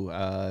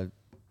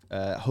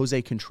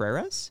Jose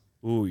Contreras?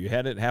 Ooh, you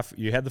had it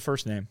you had the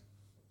first name.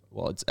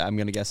 Well, I'm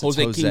going to guess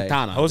Jose it's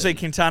Quintana. Jose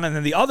Quintana, and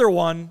then the other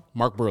one,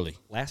 Mark Burley.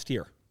 last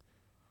year.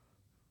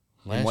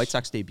 In White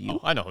Sox debut? Oh,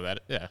 I know who that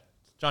is. Yeah,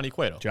 Johnny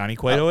Cueto. Johnny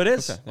Cueto it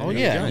is. Okay. Oh,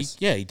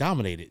 yeah. He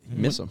dominated.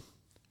 Miss him.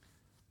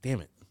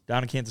 Damn it.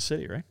 Down in Kansas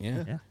City, right?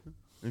 Yeah.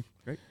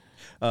 Great.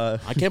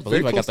 I can't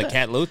believe I got the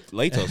Cat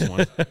Latos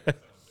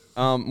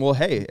one. Well,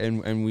 hey,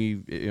 and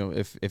we,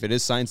 if it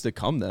is signs to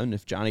come, then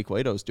if Johnny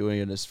Cueto is doing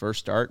it in his first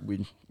start,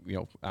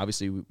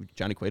 obviously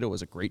Johnny Cueto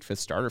was a great 5th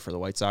starter for the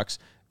White Sox.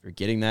 If you're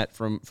getting that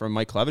from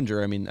Mike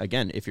Clevenger, I mean,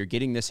 again, if you're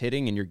getting this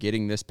hitting and you're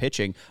getting this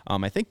pitching,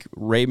 I think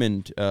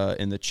Raymond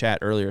in the chat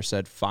earlier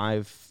said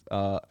 5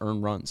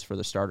 earned runs for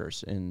the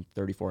starters in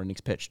 34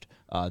 innings pitched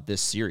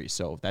this series.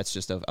 So that's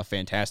just a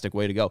fantastic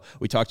way to go.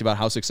 We talked about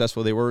how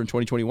successful they were in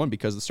 2021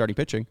 because of the starting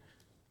pitching.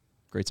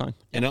 Great sign.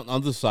 And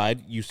on the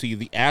side, you see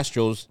the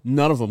Astros,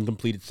 none of them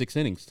completed 6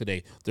 innings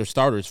today. They're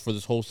starters for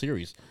this whole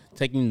series.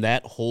 Taking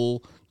that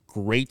whole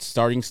great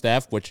starting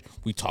staff, which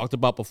we talked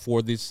about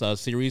before this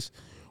series,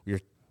 you're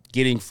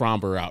getting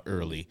Fromber out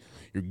early.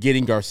 You're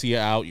getting Garcia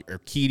out,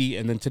 Urquidy,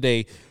 and then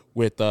today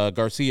with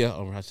Garcia,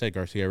 I said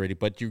Garcia already,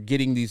 but you're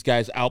getting these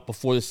guys out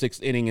before the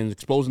 6th inning and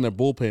exposing their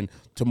bullpen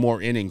to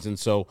more innings. And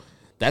so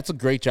that's a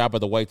great job by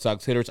the White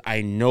Sox hitters.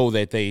 I know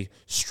that they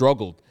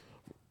struggled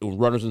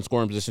runners in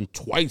scoring position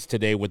twice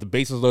today with the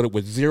bases loaded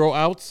with 0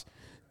 outs,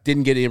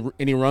 didn't get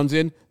any runs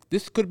in.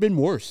 This could have been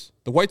worse.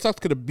 The White Sox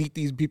could have beat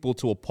these people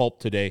to a pulp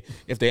today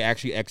if they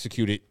actually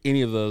executed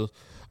any of the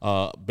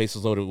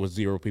bases loaded with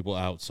 0 people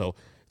out. So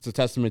it's a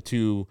testament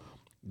to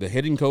the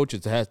hitting coach.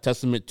 It's a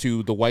testament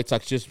to the White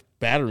Sox just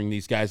battering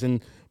these guys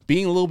and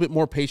being a little bit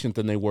more patient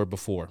than they were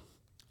before.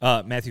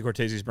 Matthew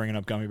Cortese's bringing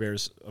up gummy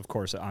bears. Of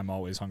course, I'm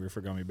always hungry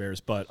for gummy bears.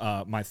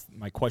 But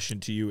my question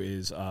to you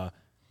is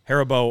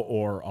Haribo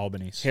or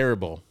Albanese?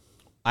 Haribo.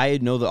 I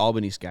know the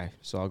Albanese guy,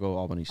 so I'll go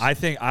Albanese. I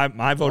think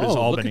my vote is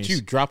Albanese. Look at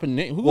you dropping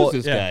names. Who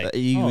is this guy?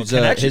 He was,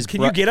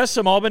 Can you get us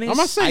some Albanese? I'm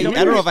not saying. I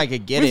don't know if I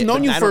could get We've it. known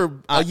but you I for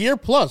don't- a year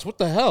plus. What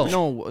the hell?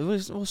 No,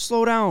 well,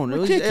 slow down.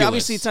 Ridiculous.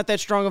 Obviously, it's not that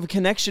strong of a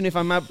connection if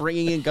I'm not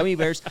bringing in gummy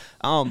bears.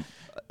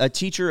 A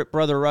teacher at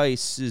Brother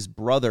Rice's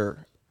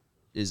brother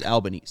is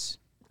Albanese.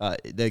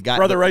 The guy,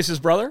 Brother Rice's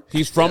brother?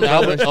 He's from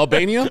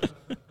Albania.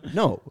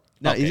 No,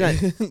 he's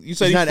not. You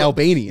said he's not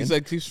Albanian. He's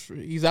like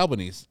he's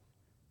Albanese.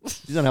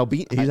 He's not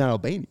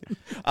Albanian.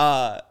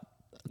 No,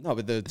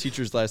 but the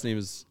teacher's last name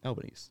is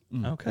Albanese.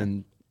 Okay.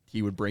 And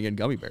he would bring in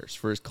gummy bears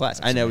for his class.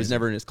 I was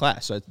never in his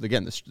class. So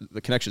again, the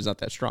connection is not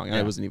that strong.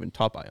 I wasn't even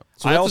taught by him.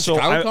 So that's a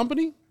Chicago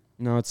company?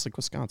 No, it's like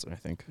Wisconsin, I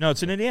think. No,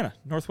 it's in Indiana,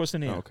 Northwest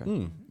Indiana. Oh,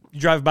 okay. You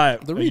drive by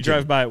it. The You region.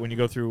 drive by it when you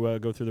go through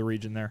the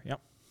region there. Yep.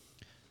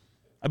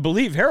 I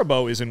believe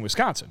Haribo is in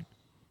Wisconsin.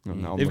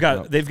 No, They've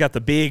got the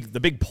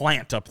big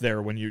plant up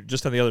there when you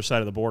just on the other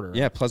side of the border.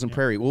 Yeah, Pleasant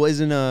Prairie. Well,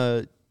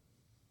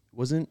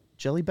 wasn't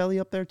Jelly Belly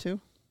up there too?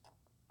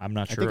 I'm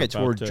not I sure. think I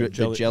about, toured the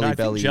Jelly Jelly no, I think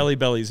Belly. Jelly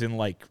Belly's in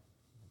like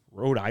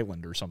Rhode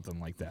Island or something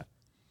like that.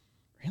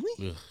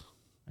 Really? Ugh.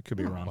 I could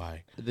be wrong.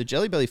 Why? The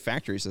Jelly Belly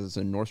factory says it's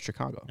in North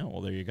Chicago. Oh,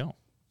 well, there you go.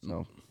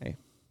 So, hey,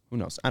 who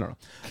knows? I don't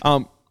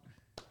know.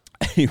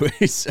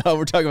 Anyways,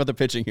 we're talking about the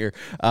pitching here.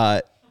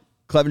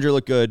 Clevenger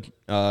looked good.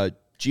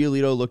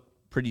 Giolito looked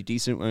pretty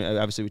decent.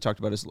 Obviously, we talked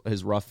about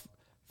his rough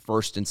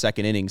first and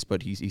second innings,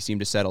 but he seemed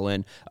to settle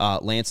in.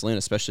 Lance Lynn,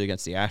 especially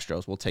against the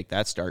Astros, will take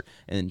that start.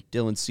 And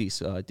Dylan Cease,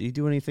 did he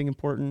do anything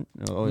important?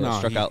 No,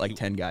 struck out like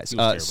 10 guys.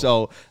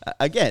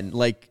 Again,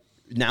 like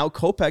now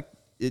Kopech,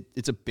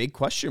 it's a big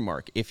question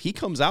mark. If he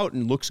comes out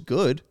and looks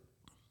good,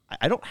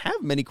 I don't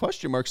have many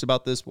question marks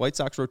about this White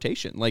Sox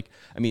rotation. Like,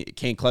 I mean,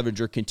 can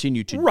Clevenger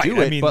continue to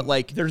do it? But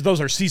like, those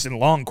are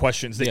season-long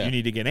questions that you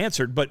need to get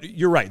answered. But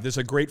you're right. There's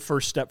a great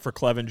first step for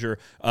Clevenger.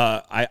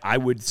 I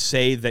would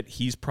say that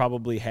he's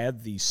probably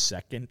had the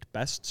second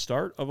best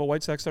start of a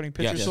White Sox starting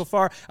pitcher so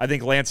far. I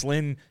think Lance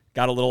Lynn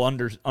got a little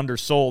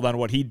undersold on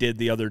what he did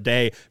the other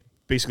day,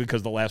 basically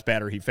because the last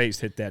batter he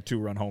faced hit that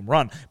 2-run home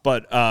run.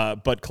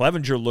 But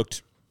Clevenger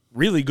looked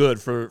really good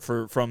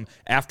from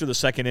after the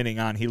second inning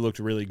on. He looked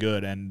really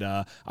good, and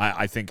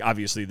I think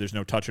obviously there's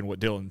no touching what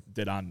Dylan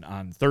did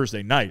on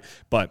Thursday night.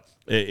 But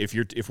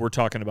if we're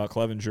talking about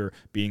Clevenger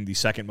being the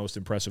second most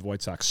impressive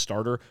White Sox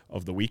starter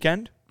of the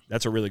weekend,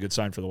 that's a really good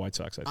sign for the White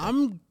Sox. I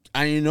think.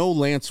 I know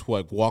Lance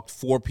walked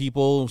 4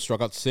 people, struck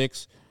out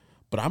 6,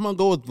 but I'm gonna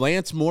go with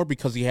Lance more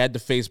because he had to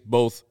face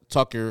both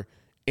Tucker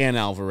and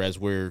Alvarez,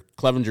 where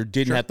Clevenger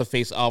didn't have to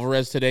face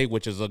Alvarez today,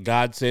 which is a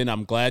godsend.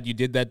 I'm glad you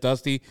did that,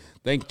 Dusty.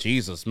 Thank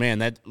Jesus, man.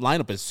 That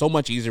lineup is so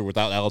much easier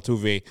without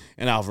Altuve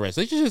and Alvarez.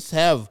 They should just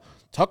have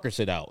Tucker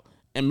sit out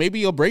and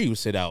maybe Abreu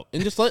sit out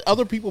and just let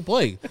other people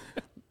play.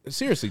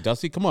 Seriously,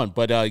 Dusty, come on.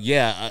 But,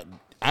 I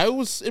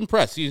was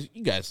impressed. You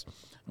guys,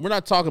 we're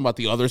not talking about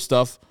the other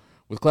stuff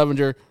with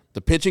Clevenger.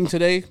 The pitching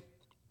today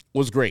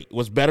was great. It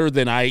was better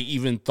than I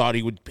even thought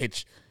he would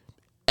pitch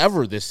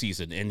ever this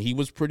season, and he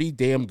was pretty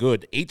damn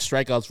good. 8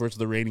 strikeouts versus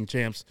the reigning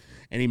champs,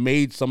 and he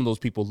made some of those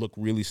people look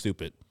really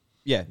stupid.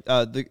 Yeah,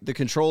 the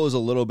control is a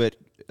little bit,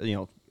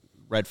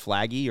 red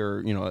flaggy or,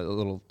 a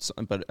little,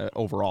 but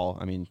overall,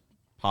 I mean,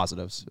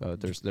 positives.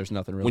 There's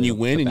nothing really. When you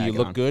win and you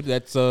look good,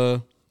 that's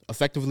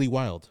effectively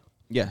wild.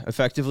 Yeah,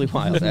 effectively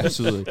wild,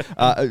 absolutely.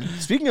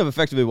 Speaking of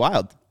effectively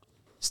wild,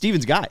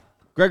 Steven's guy,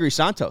 Gregory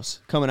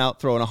Santos, coming out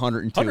throwing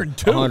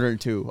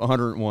 102,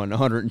 101,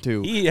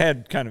 102. He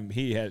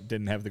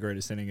didn't have the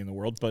greatest inning in the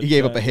world, but he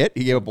gave up a hit,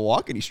 he gave up a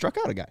walk, and he struck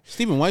out a guy.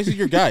 Steven, why is he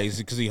your guy? Is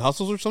it because he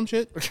hustles or some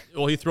shit?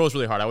 Well, he throws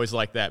really hard. I always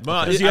like that.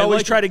 Does he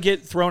always try to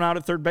get thrown out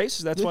at third base?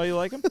 Is that why you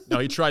like him? No,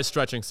 he tries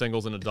stretching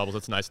singles into doubles.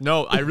 That's nice.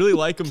 No, I really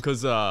like him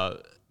because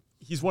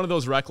he's one of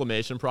those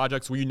reclamation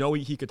projects where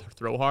he could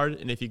throw hard,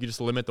 and if you could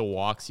just limit the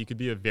walks, he could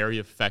be a very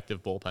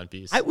effective bullpen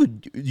piece. I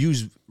would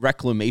use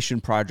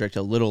reclamation project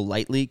a little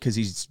lightly because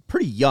he's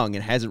pretty young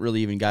and hasn't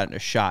really even gotten a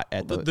shot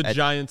at the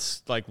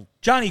Giants. Like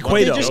Johnny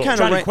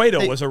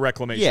Cueto, was a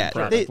reclamation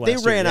project. They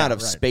ran out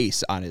of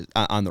space on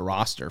the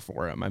roster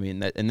for him. I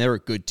mean, and they're a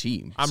good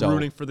team. I'm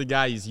rooting for the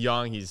guy. He's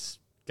young. He's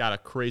got a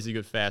crazy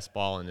good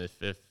fastball, and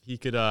if he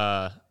could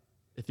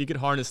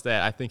harness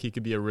that, I think he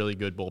could be a really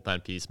good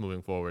bullpen piece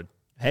moving forward.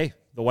 Hey,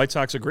 the White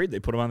Sox agreed. They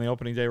put him on the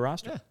opening day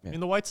roster. Yeah. I mean,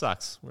 the White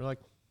Sox. We're like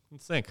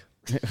in sync.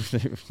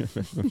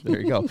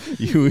 There you go.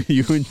 You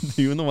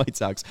and the White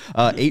Sox.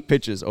 8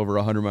 pitches over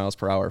 100 miles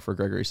per hour for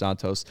Gregory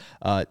Santos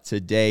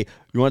today.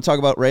 You want to talk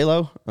about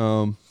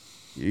Raylo?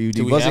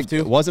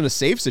 It wasn't a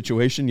safe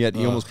situation, yet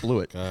he almost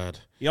blew it. God.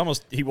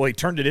 He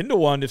turned it into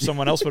one if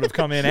someone else would have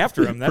come in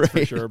after him, that's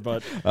for sure.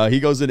 But he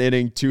goes an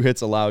inning, 2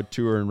 hits allowed,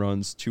 2 earned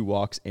runs, 2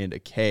 walks, and a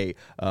K.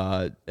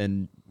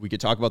 And we could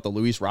talk about the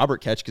Luis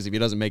Robert catch because if he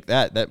doesn't make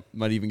that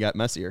might even get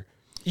messier.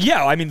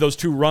 Yeah, I mean those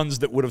 2 runs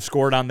that would have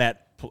scored on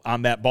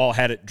that ball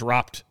had it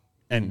dropped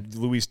and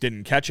Luis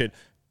didn't catch it,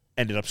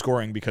 ended up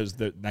scoring because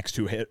the next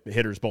 2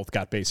 hitters both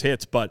got base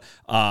hits. But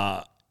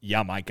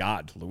yeah, my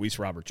God, Luis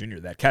Robert Jr.,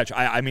 that catch.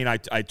 I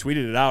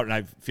tweeted it out, and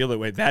I feel that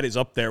way. That is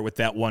up there with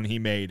that one he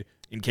made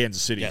in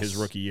Kansas City his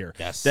rookie year.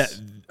 Yes. That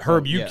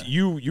Herb,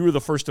 you were the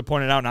first to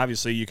point it out, and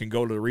obviously you can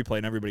go to the replay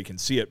and everybody can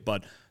see it,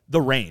 but the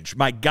range,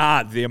 my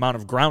God, the amount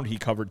of ground he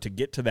covered to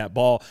get to that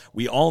ball.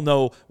 We all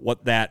know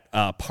what that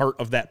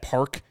part of that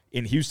park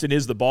in Houston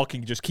is. The ball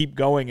can just keep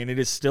going, and it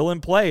is still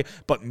in play.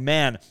 But,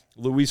 man,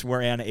 Luis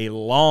ran a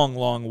long,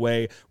 long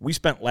way. We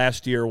spent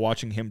last year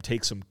watching him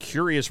take some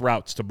curious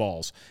routes to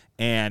balls.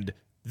 And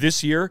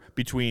this year,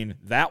 between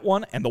that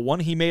one and the one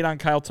he made on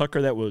Kyle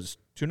Tucker that was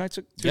 2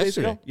 days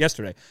ago?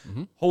 Yesterday.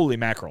 Mm-hmm. Holy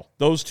mackerel.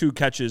 Those 2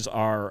 catches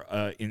are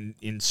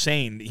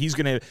insane. He's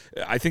going to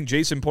 – I think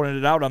Jason pointed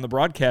it out on the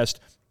broadcast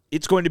 –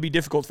 it's going to be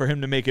difficult for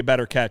him to make a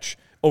better catch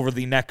over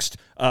the next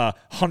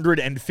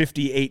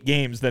 158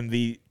 games than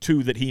the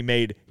 2 that he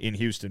made in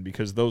Houston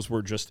because those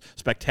were just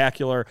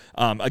spectacular.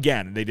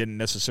 Again, they didn't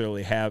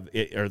necessarily have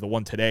it, or the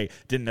one today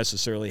didn't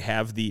necessarily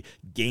have the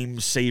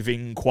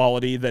game-saving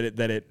quality that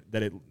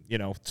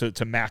it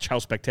to match how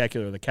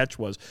spectacular the catch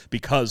was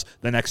because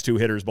the next 2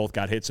 hitters both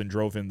got hits and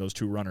drove in those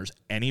 2 runners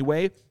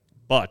anyway.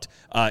 But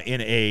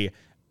in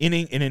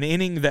an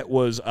inning that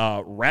was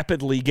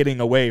rapidly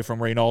getting away from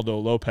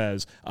Reynaldo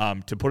Lopez,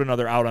 to put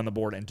another out on the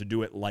board and to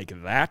do it like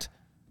that,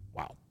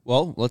 Wow.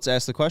 Well, let's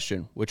ask the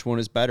question: which one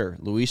is better,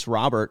 Luis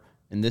Robert?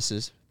 And this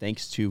is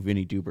thanks to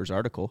Vinny Duber's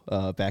article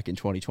back in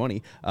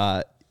 2020.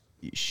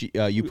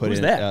 You put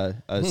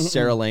in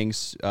Sarah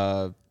Lang's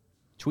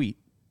tweet.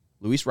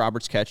 Luis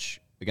Roberts'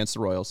 catch against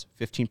the Royals,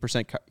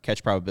 15%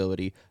 catch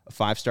probability, a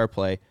 5-star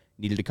play,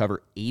 needed to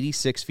cover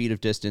 86 feet of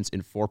distance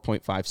in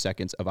 4.5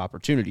 seconds of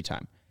opportunity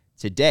time.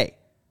 Today,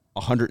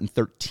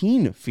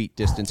 113 feet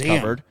distance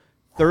covered,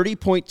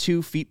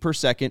 30.2 feet per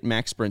second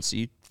max sprint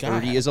speed,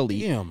 30 is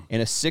elite,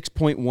 and a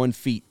 6.1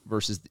 feet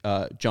versus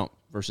jump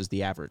versus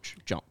the average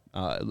jump.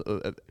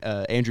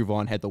 Andrew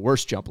Vaughn had the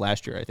worst jump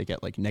last year, I think,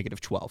 at like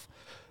 -12.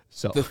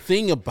 So the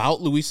thing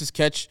about Luis's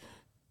catch,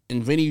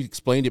 and Vinny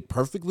explained it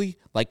perfectly,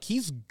 like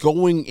he's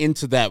going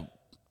into that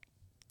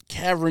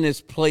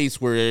cavernous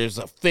place where there's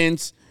a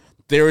fence.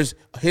 There's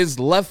his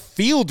left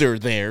fielder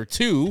there,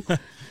 too.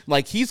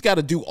 Like, he's got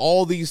to do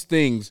all these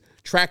things,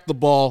 track the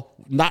ball,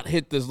 not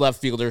hit this left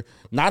fielder,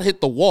 not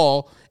hit the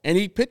wall, and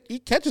he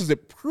catches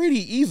it pretty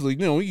easily.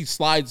 You know, he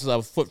slides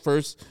a foot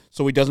first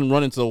so he doesn't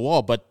run into the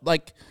wall. But,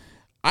 like,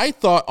 I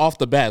thought off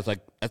the bat, it's like,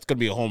 that's going to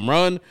be a home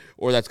run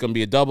or that's going to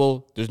be a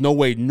double. There's no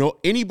way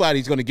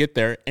anybody's going to get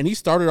there. And he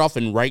started off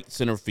in right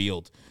center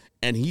field,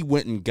 and he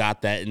went and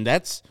got that. And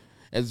that's,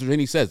 as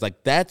Vinny says,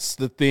 like, that's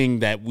the thing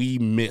that we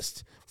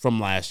missed from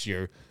last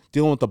year,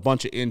 dealing with a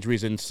bunch of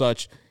injuries and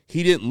such.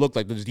 He didn't look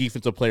like the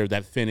defensive player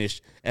that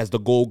finished as the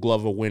Gold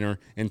Glove winner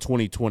in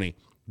 2020.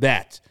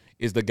 That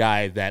is the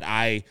guy that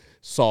I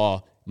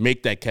saw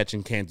make that catch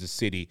in Kansas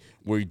City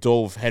where he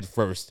dove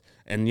headfirst.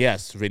 And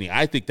yes, Vinny,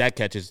 I think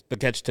the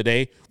catch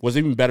today was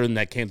even better than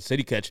that Kansas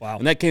City catch. Wow.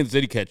 And that Kansas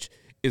City catch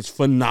is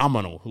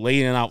phenomenal.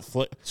 Laying it out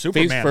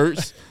Superman. face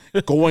first,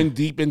 going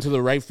deep into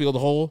the right field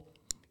hole.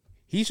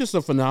 He's just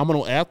a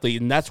phenomenal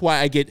athlete, and that's why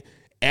I get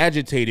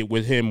agitated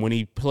with him when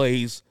he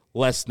plays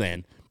less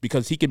than,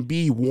 because he can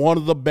be one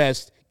of the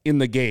best in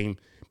the game,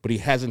 but he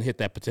hasn't hit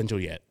that potential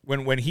yet.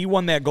 When he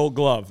won that Gold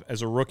Glove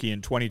as a rookie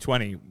in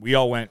 2020, we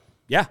all went,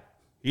 yeah,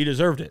 he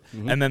deserved it.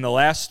 Mm-hmm. And then the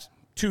last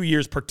 2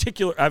 years,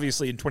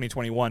 obviously in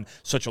 2021,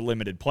 such a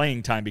limited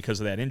playing time because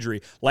of that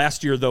injury.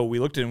 Last year, though, we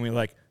looked at him and we were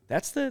like,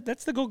 that's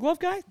the Gold Glove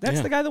guy?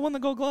 That's the guy that won the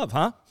Gold Glove,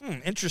 huh?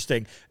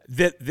 Interesting.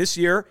 This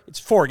year, it's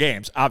 4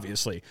 games,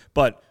 obviously,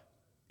 but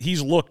he's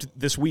looked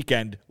this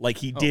weekend like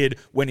he did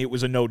when it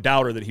was a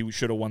no-doubter that he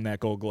should have won that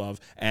Gold Glove.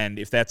 And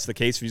if that's the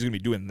case, if he's going to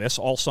be doing this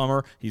all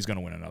summer, he's going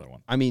to win another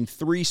one. I mean,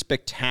 3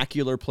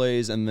 spectacular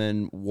plays and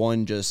then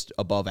 1 just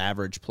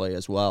above-average play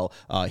as well.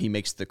 He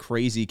makes the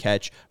crazy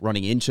catch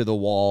running into the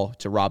wall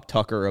to rob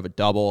Tucker of a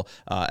double.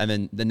 And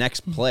then the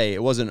next play,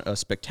 it wasn't a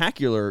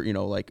spectacular,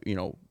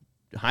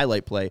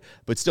 highlight play,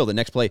 but still the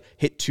next play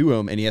hit to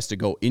him and he has to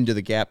go into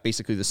the gap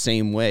basically the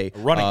same way.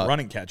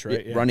 Running catch,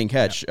 right? Yeah. Running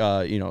catch,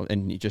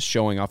 and just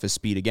showing off his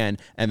speed again.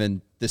 And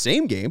then the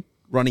same game,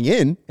 running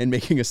in and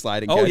making a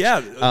sliding catch. Oh,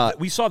 yeah.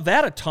 We saw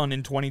that a ton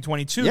in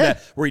 2022,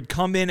 where he'd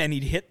come in and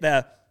he'd hit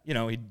that,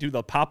 he'd do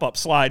the pop-up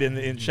slide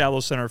in shallow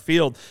center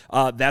field.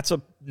 That's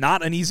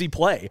not an easy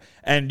play.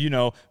 And,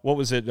 what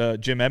was it?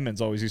 Jim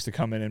Edmonds always used to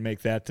come in and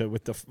make that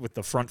with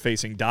the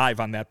front-facing dive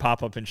on that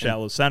pop-up in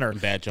shallow center.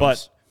 Bad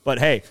jumps. But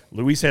hey,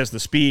 Luis has the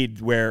speed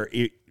where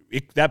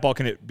that ball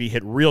can be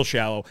hit real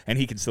shallow, and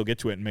he can still get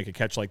to it and make a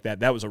catch like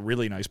that. That was a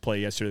really nice play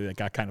yesterday that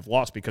got kind of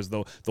lost because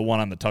the one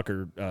on the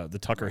Tucker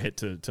hit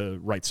to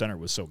right center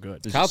was so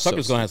good. Kyle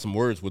Tucker's going to have some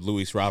words with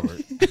Luis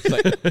Robert. It's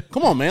like,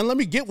 come on, man, let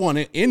me get one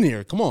in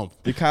here. Come on.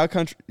 Did Kyle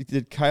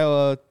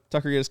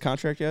Tucker get his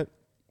contract yet?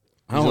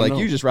 I don't know.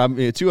 You just robbed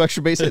me of 2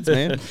 extra base hits,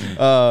 man.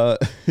 No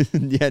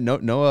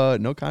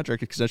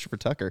contract extension for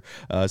Tucker.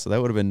 So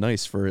that would have been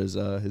nice for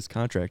his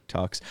contract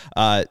talks.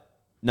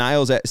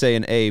 Niles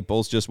saying, "Hey,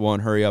 Bulls just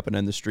won. Hurry up and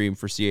end the stream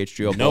for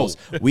CHGO Bulls."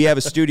 We have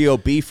a Studio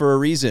B for a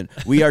reason.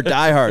 We are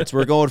diehards.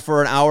 We're going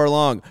for an hour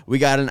long. We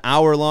got an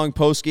hour long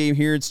post game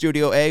here in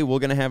Studio A. We're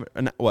gonna have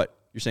what?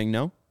 You're saying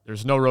no?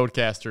 There's no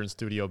roadcaster in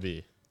Studio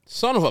B.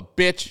 Son of a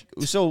bitch.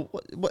 So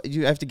what?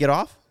 You have to get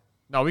off?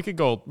 No, we could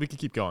go. We could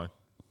keep going.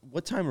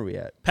 What time are we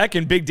at? Peck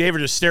and Big Dave are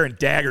just staring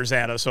daggers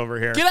at us over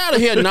here. Get out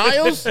of here,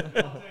 Niles.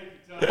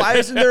 Why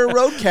isn't there a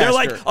roadcaster? They're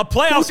like, a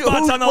playoff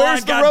spot's on the line,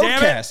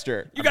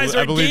 goddammit. You guys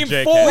are in game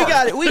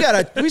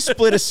 4. We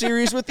split a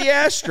series with the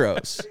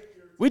Astros.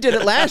 We did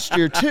it last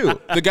year, too.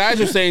 The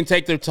guys are saying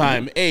take their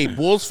time. Hey,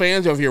 Bulls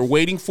fans, if you're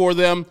waiting for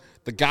them,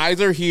 the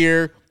guys are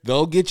here.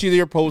 They'll get you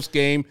their post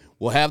game.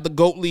 We'll have the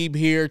Gottlieb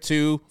here,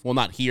 too. Well,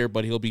 not here,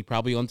 but he'll be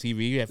probably on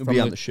TV. He'll be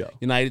on the show.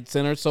 United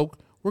Center, so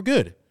we're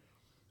good.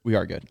 We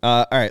are good.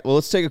 All right, well,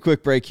 let's take a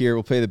quick break here.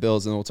 We'll pay the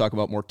bills, and then we'll talk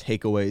about more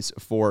takeaways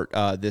for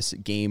this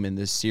game and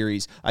this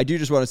series. I do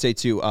just want to say,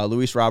 too,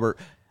 Luis Robert,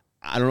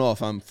 I don't know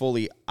if I'm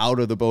fully out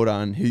of the boat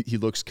on he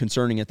looks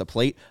concerning at the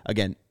plate.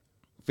 Again,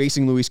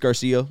 facing Luis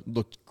Garcia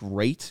looked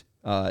great,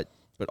 but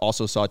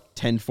also saw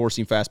 10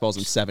 four-seam fastballs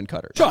and 7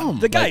 cutters. John,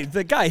 the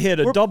guy hit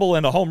a double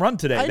and a home run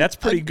today. That's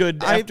pretty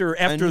good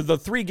after the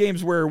 3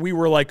 games where we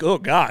were like, oh,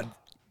 God.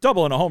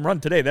 double and a home run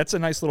today. That's a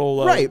nice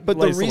little right. But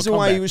nice the reason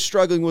why he was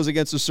struggling was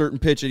against a certain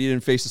pitch, and he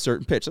didn't face a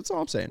certain pitch. That's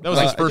all I'm saying. That was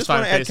his first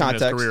time facing in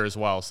his career as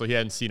well, so he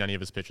hadn't seen any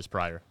of his pitches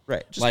prior.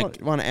 Right.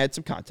 Just want to add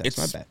some context.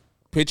 My bad.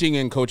 Pitching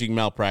and coaching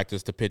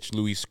malpractice to pitch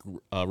Luis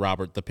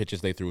Robert the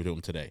pitches they threw to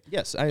him today.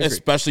 Yes, I agree.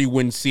 Especially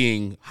when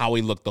seeing how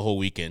he looked the whole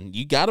weekend.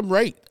 You got him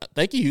right.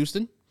 Thank you,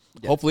 Houston.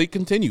 Yeah. Hopefully it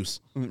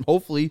continues.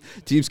 Hopefully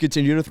teams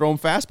continue to throw him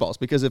fastballs,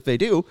 because if they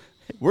do,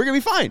 we're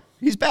going to be fine.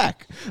 He's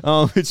back.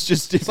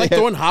 It's like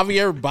throwing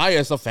Javier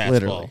Baez a fastball.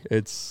 Literally.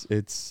 It's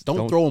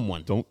don't throw him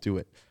one. Don't do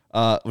it.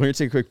 We're going to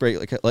take a quick break,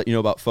 let you know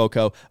about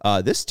FOCO.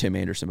 This Tim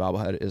Anderson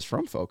bobblehead is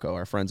from FOCO,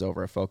 our friends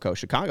over at FOCO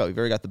Chicago. We've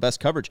already got the best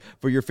coverage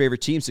for your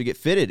favorite teams to get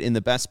fitted in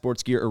the best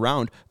sports gear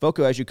around.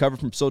 FOCO has you covered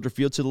from Soldier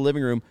Field to the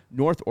living room,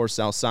 north or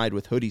south side,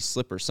 with hoodies,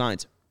 slippers,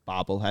 signs,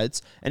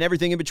 bobbleheads, and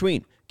everything in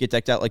between. Get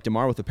decked out like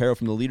DeMar with apparel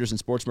from the leaders in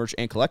sports merch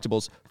and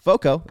collectibles.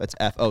 FOCO, that's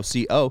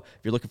FOCO. If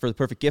you're looking for the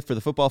perfect gift for the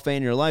football fan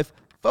in your life,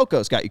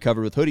 FOCO's got you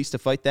covered with hoodies to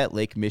fight that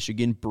Lake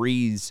Michigan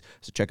breeze.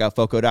 So check out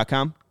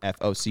FOCO.com,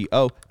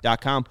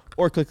 FOCO.com,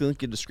 or click the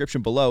link in the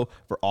description below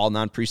for all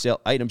non-presale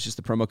items. Just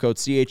the promo code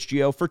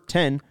CHGO for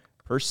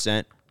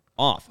 10%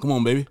 off. Come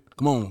on, baby.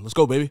 Come on. Let's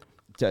go, baby.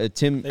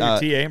 Tim. Your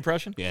TA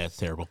impression? Yeah, it's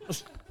terrible.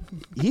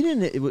 He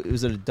didn't.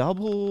 Was it a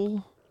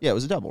double? Yeah, it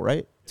was a double,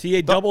 right?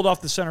 TA doubled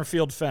off the center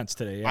field fence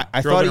today. Yeah.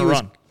 I thought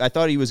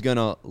he was going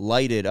to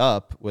light it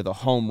up with a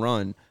home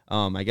run.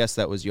 I guess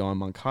that was Yoan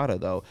Moncada,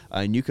 though.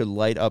 And you could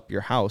light up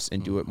your house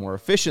and do it more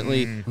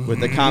efficiently with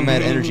the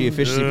ComEd Energy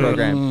Efficiency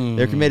Program.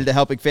 They're committed to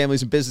helping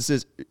families and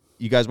businesses.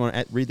 You guys want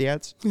to read the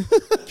ads?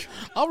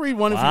 I'll read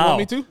one if you want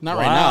me to. Not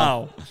right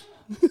now.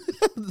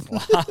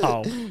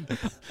 Wow.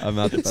 I'm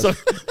not the best.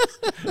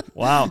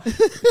 Wow.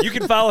 You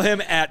can follow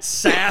him at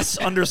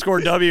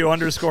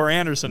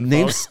 @SAS_W_Anderson.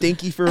 Name's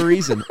Stinky for a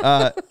reason.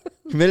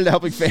 Committed to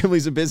helping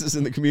families and businesses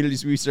in the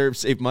communities we serve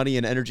save money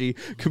and energy.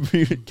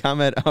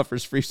 ComEd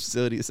offers free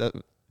facility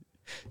assessment.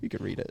 You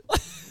can read it.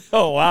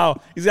 Oh, wow.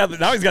 He's got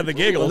the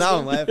giggles. Well, now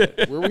I'm laughing.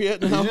 Where are we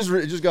at now?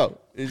 Just go.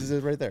 It's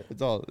just right there.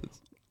 It's all.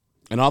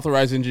 An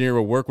authorized engineer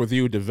will work with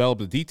you to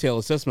develop a detailed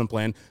assessment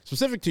plan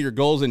specific to your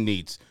goals and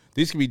needs.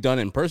 These can be done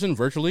in person,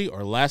 virtually,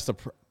 or last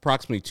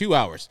approximately 2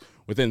 hours.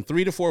 Within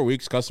 3 to 4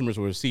 weeks, customers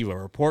will receive a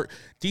report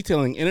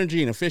detailing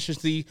energy and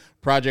efficiency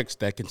projects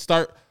that can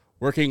start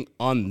working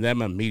on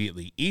them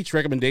immediately. Each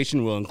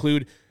recommendation will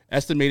include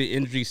estimated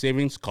energy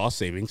savings, cost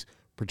savings,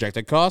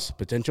 projected costs,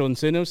 potential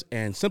incentives,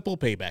 and simple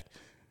payback.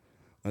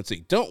 Let's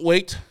see. Don't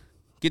wait.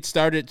 Get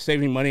started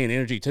saving money and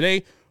energy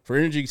today. For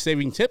energy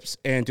saving tips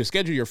and to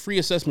schedule your free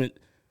assessment,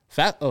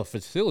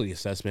 facility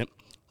assessment,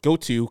 go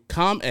to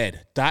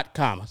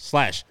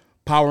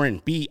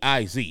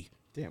comed.com/powerinbiz.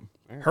 Damn.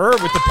 Right. Herb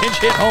with the pinch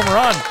hit home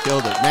run.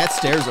 Killed it. Matt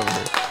Stairs over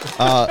here.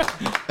 All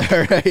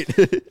right.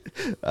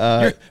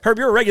 Herb,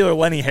 you're a regular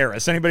Lenny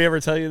Harris. Anybody ever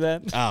tell you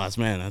that? Oh,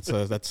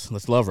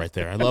 that's love right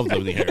there. I love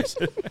Lenny Harris.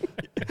 Do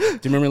you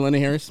remember Lenny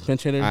Harris,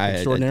 pinch hitter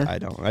extraordinaire? I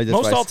don't.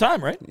 Most all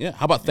time, right? Yeah.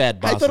 How about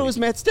Thad Bosley? I thought it was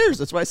Matt Stairs.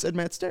 That's why I said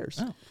Matt Stairs.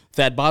 Oh.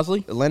 Thad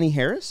Bosley? Lenny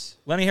Harris?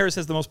 Lenny Harris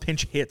has the most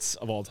pinch hits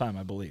of all time,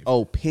 I believe.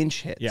 Oh,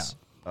 pinch hits. Yeah.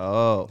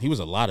 Oh. He was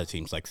a lot of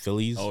teams, like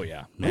Phillies. Oh,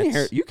 yeah. Lenny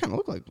Harris, you kind of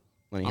look like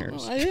Lenny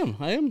Harris. I am.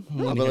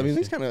 No, but I mean,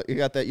 he's kind of, you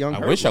got that young I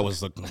Herb wish look. I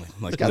was looking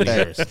like Lenny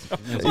Harris.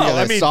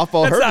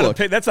 Softball Herb look.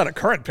 That's not a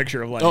current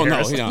picture of Lenny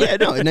Harris. No. Yeah,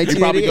 no, in He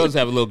probably 1988. does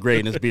have a little gray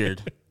in his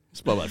beard.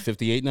 He's about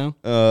 58 now.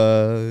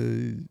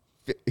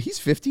 He's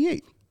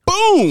 58.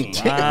 Boom!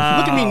 Wow.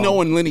 Look at me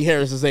knowing Lenny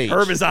Harris's age.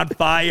 Herb is on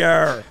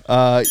fire.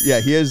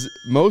 Yeah, he has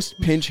most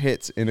pinch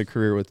hits in a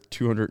career with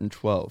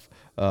 212.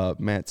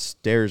 Matt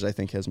Stairs, I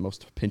think, has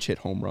most pinch hit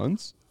home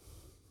runs.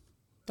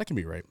 That can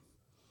be right.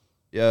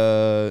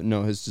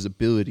 No, his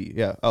ability.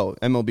 Yeah. Oh,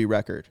 MLB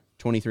record,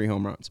 23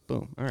 home runs.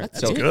 Boom. All right.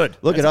 That's good.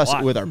 Look That's at a us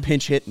lot. with our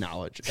pinch hit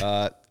knowledge.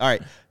 All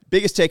right.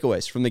 Biggest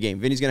takeaways from the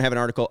game. Vinny's going to have an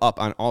article up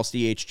on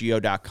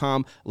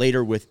allchgo.com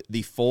later with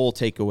the full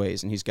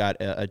takeaways, and he's got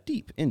a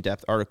deep,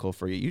 in-depth article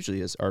for you. Usually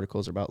his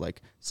articles are about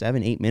like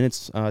 7-8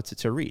 minutes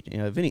to read. You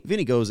know,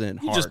 Vinny goes in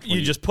hard.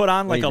 You just put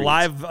on like a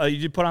live.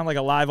 You put on like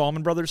a live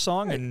Allman Brothers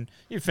song, and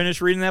you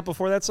finish reading that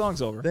before that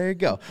song's over. There you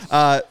go.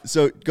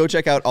 So go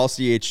check out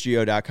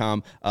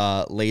allchgo.com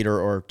later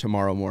or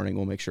tomorrow morning.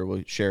 We'll make sure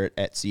we'll share it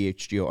at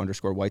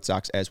CHGO_White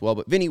Sox as well.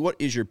 But Vinny, what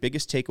is your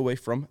biggest takeaway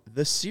from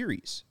the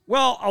series?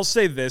 Well, I'll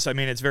say this. I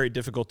mean, it's very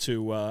difficult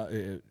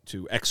to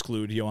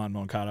exclude Yoan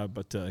Moncada,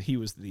 but he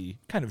was the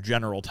kind of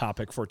general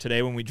topic for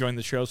today when we joined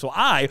the show. So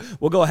I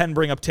will go ahead and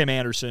bring up Tim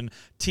Anderson.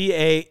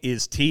 TA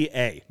is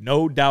TA.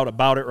 No doubt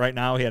about it right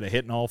now. He had a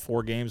hit in all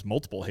 4 games,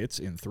 multiple hits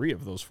in 3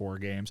 of those 4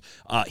 games.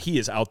 He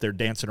is out there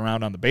dancing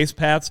around on the base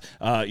paths,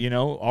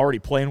 already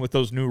playing with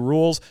those new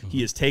rules.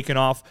 He is taking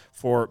off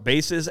for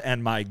bases,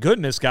 and my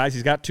goodness, guys,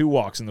 he's got 2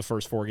 walks in the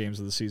first 4 games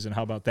of the season.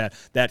 How about that?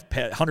 That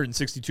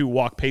 162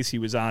 walk pace he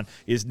was on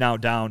is now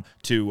down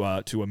to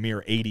a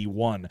mere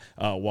 81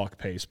 walk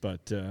pace, but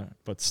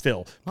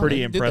still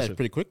pretty impressive. Did that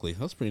pretty quickly.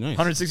 That's pretty nice.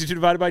 162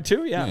 divided by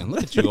 2, yeah. Man,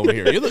 look at you over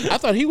here. I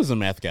thought he was a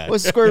math guy.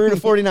 What's the square root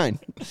of 49?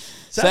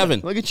 7.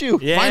 Look at you.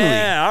 Yeah,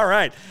 Finally. all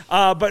right.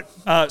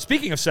 But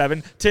speaking of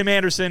 7, Tim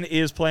Anderson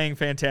is playing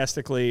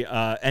fantastically,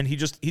 and he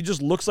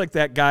just looks like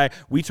that guy.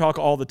 We talk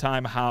all the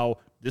time how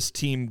this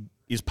team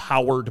is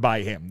powered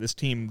by him. This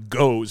team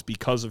goes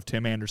because of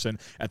Tim Anderson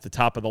at the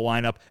top of the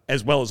lineup,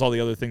 as well as all the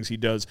other things he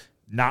does,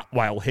 not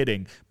while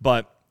hitting.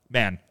 But,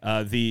 man,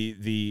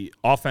 the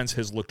offense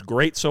has looked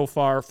great so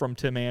far from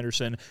Tim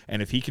Anderson,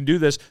 and if he can do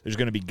this, there's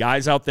going to be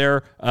guys out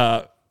there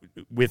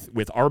with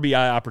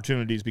RBI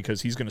opportunities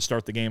because he's going to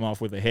start the game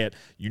off with a hit.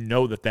 You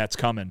know that's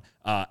coming.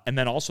 And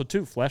then also,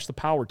 too, flash the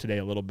power today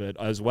a little bit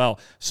as well.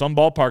 Some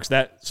ballparks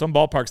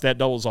that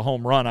doubles a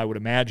home run, I would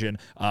imagine,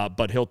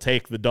 but he'll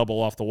take the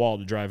double off the wall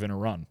to drive in a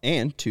run.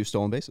 And 2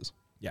 stolen bases.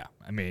 Yeah,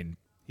 I mean,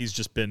 he's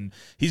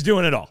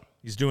doing it all.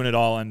 He's doing it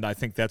all, and I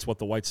think that's what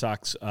the White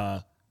Sox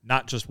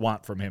not just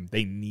want from him,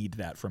 they need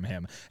that from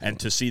him. And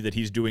to see that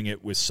he's doing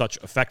it with such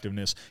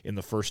effectiveness in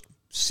the first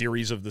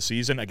series of the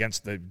season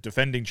against the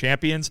defending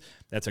champions,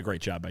 that's a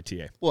great job by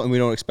TA. Well, and we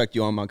don't expect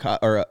Yoan Moncada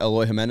or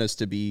Eloy Jimenez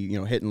to be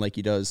hitting like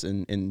he does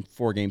in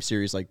 4-game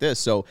series like this.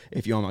 So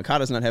if Yoan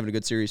Moncada's not having a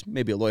good series,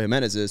 maybe Eloy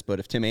Jimenez is. But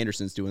if Tim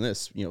Anderson's doing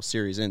this,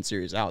 series in,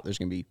 series out, there's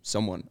going to be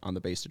someone on the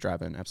base to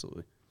drive in.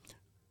 Absolutely.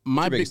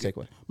 My biggest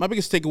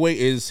takeaway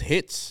is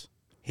hits,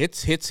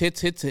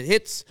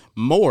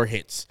 more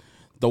hits.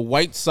 The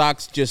White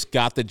Sox just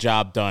got the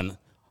job done.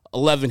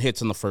 11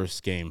 hits in the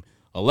first game.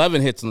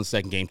 11 hits in the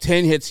second game,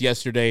 10 hits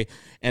yesterday,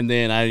 and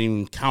then I didn't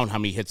even count how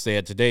many hits they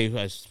had today.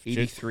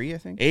 83, I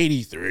think?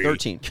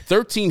 83.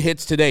 13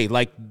 hits today.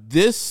 Like,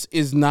 this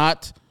is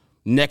not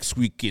next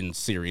weekend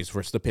series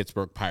versus the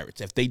Pittsburgh Pirates.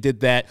 If they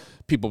did that,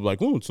 people would be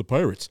like, oh, it's the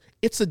Pirates.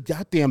 It's the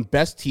goddamn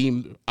best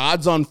team,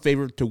 odds-on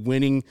favorite to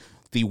winning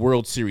the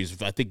World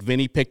Series. I think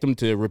Vinny picked them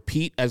to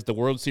repeat as the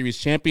World Series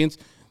champions.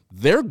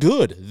 They're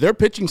good. Their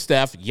pitching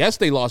staff, yes,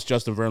 they lost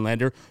Justin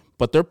Verlander,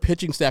 but their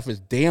pitching staff is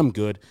damn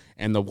good,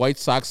 and the White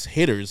Sox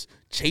hitters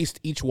chased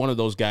each one of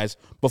those guys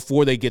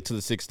before they get to the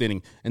 6th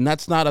inning. And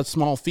that's not a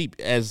small feat,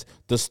 as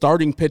the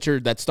starting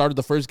pitcher that started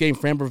the first game,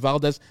 Framber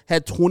Valdez,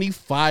 had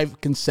 25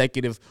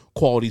 consecutive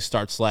quality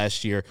starts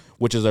last year,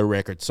 which is a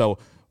record. So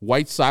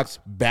White Sox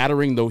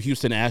battering the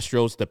Houston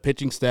Astros, the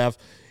pitching staff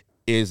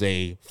is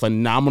a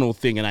phenomenal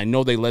thing, and I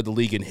know they led the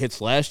league in hits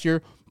last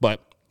year,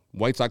 but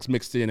White Sox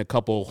mixed in a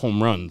couple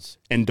home runs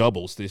and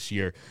doubles this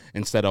year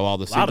instead of all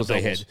the singles they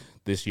had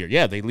this year.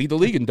 Yeah, they lead the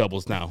league in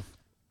doubles now.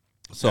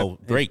 So,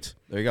 great.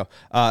 There you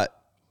go.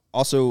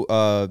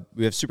 Also,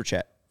 we have Super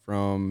Chat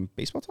from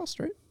Baseball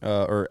Toss, right?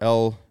 Or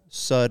El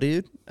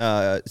Sadid,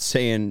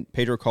 saying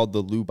Pedro called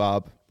the Lou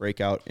Bob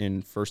breakout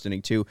in first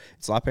inning too.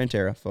 It's La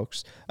Pantera,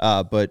 folks.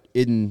 But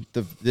in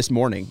this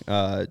morning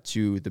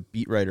to the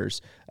beat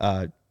writers,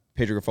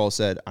 Pedro Grifol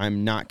said,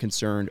 I'm not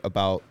concerned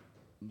about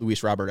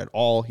Luis Robert at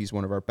all. He's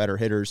one of our better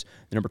hitters.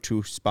 The number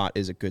 2 spot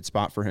is a good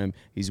spot for him.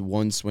 He's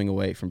one swing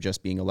away from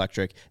just being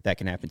electric. That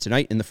can happen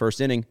tonight in the first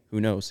inning.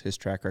 Who knows? His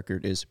track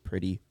record is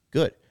pretty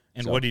good.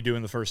 And what did he do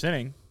in the first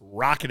inning?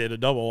 Rocketed a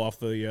double off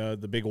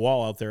the big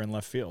wall out there in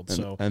left field.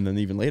 And then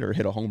even later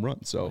hit a home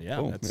run. So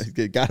boom.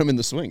 It got him in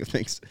the swing of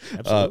things.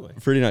 Absolutely.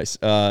 Pretty nice.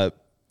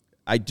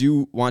 I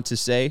do want to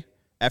say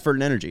effort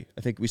and energy.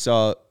 I think we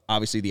saw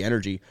obviously the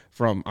energy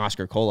from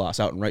Oscar Colas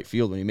out in right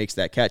field when he makes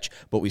that catch,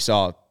 but we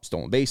saw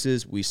stolen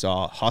bases, we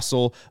saw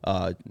hustle,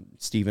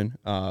 Steven,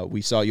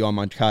 we saw Yoan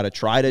Moncada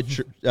try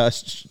to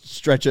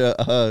stretch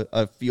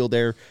a field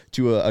there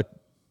to a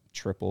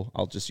triple.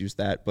 I'll just use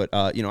that. But,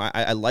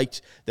 I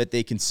liked that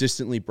they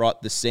consistently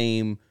brought the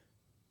same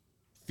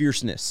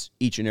fierceness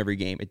each and every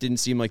game. It didn't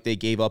seem like they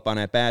gave up on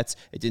at-bats.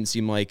 It didn't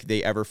seem like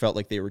they ever felt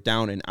like they were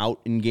down and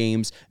out in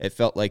games. It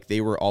felt like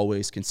they were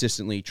always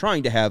consistently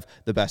trying to have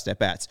the best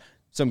at-bats.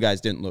 Some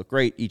guys didn't look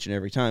great each and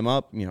every time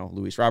up.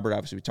 Luis Robert,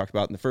 obviously, we talked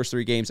about in the first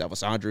 3 games.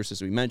 Elvis Andrus,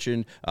 as we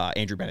mentioned.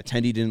 Andrew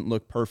Benintendi didn't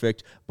look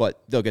perfect,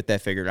 but they'll get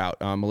that figured out.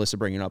 Melissa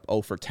bringing up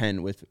 0 for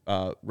 10 with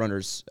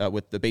runners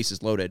with the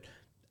bases loaded.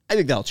 I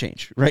think that'll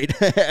change, right?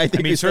 I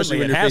think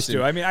certainly it has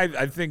to.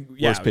 I think,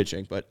 worse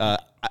pitching, but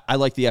I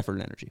like the effort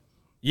and energy.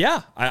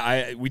 Yeah,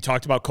 we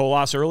talked about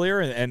Colas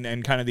earlier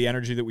and kind of the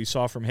energy that we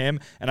saw from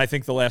him. And I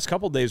think the last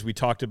couple of days we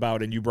talked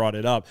about, and you brought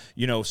it up,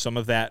 some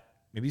of that,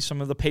 maybe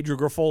some of the Pedro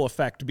Grifol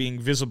effect being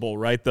visible,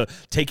 right? The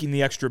taking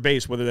the extra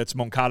base, whether that's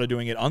Moncada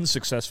doing it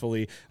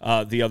unsuccessfully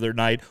the other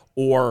night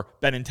or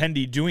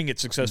Benintendi doing it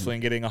successfully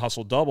and getting a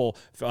hustle double,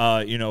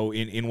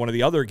 in one of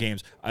the other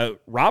games.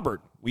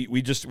 Robert,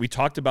 we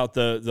talked about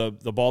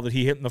the ball that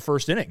he hit in the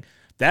first inning.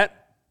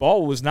 That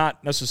ball was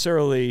not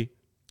necessarily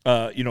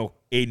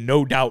a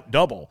no-doubt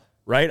double,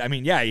 right? I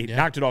mean, he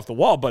knocked it off the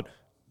wall, but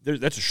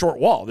that's a short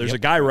wall. There's a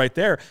guy right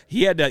there.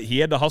 He had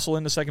to hustle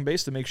into second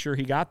base to make sure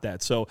he got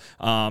that. So,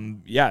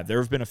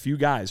 there have been a few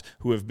guys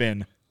who have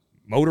been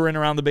motoring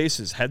around the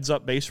bases, heads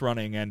up base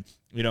running, and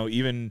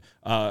even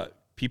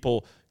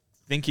people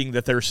thinking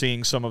that they're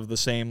seeing some of the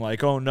same,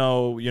 like, oh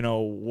no,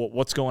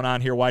 what's going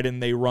on here? Why didn't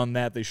they run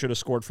that? They should have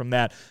scored from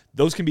that.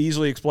 Those can be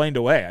easily explained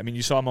away. I mean,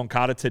 you saw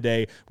Moncada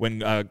today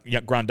when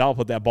Grandal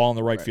put that ball in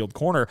the right field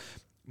corner.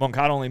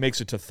 Moncada only makes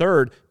it to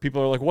third.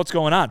 People are like, what's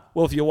going on?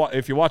 Well, if you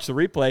watch the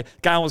replay,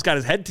 guy almost got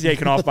his head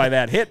taken off by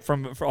that hit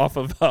off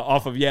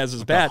of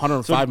Yaz's bat.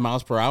 105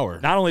 miles per hour.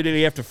 Not only did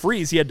he have to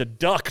freeze, he had to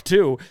duck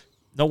too.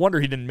 No wonder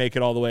he didn't make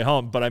it all the way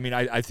home. But, I mean,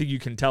 I think you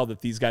can tell that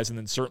these guys, and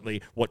then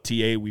certainly what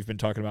TA we've been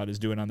talking about is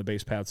doing on the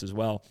base paths as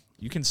well.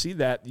 You can see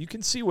that. You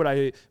can see what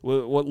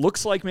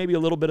looks like maybe a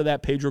little bit of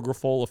that Pedro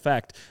Grifol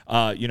effect.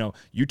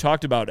 You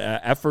talked about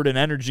effort and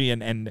energy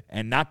and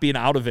not being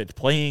out of it,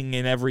 playing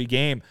in every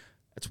game.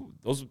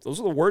 Those are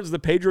the words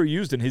that Pedro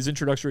used in his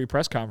introductory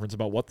press conference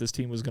about what this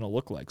team was going to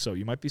look like. So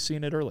you might be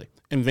seeing it early.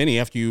 And Vinny,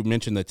 after you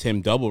mentioned the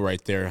Tim double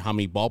right there, how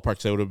many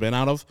ballparks it would have been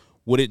out of?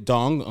 Would It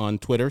Dong on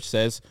Twitter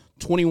says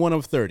 21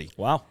 of 30.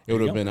 Wow. It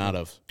would have been out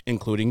of,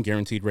 including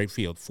guaranteed rate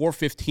field.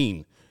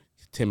 415.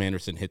 Tim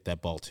Anderson hit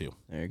that ball too.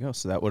 There you go.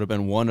 So that would have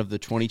been one of the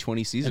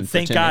 2020 season. And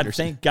for Tim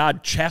Anderson. Thank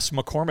God, Chas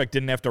McCormick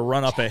didn't have to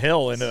run up a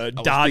hill and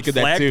dodge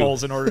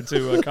flagpoles in order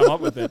to come up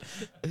with it.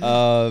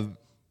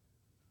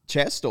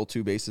 Chas stole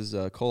 2 bases.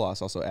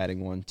 Colas also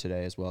adding 1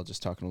 today as well.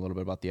 Just talking a little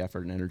bit about the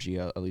effort and energy,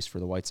 at least for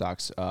the White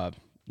Sox.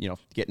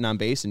 Getting on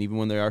base, and even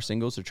when they are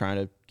singles, they're trying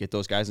to get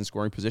those guys in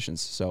scoring positions.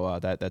 So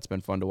that's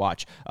been fun to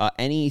watch.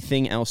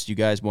 Anything else you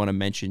guys want to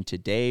mention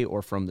today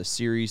or from the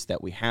series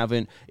that we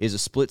haven't? Is a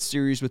split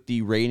series with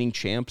the reigning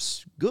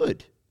champs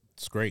good?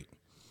 It's great.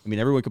 I mean,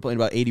 everyone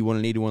complained about 81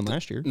 and 81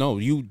 last year. No,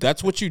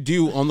 that's what you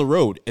do on the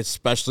road,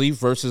 especially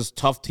versus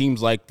tough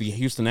teams like the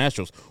Houston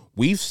Astros.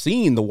 We've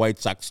seen the White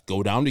Sox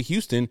go down to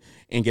Houston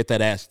and get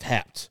that ass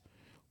tapped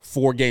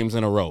 4 games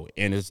in a row,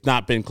 and it's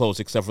not been close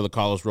except for the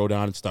Carlos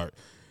Rodon start.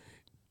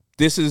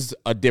 This is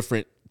a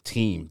different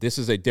team. This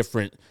is a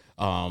different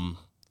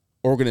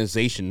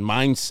organization,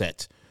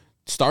 mindset.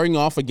 Starting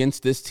off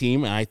against this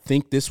team, and I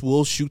think this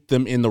will shoot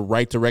them in the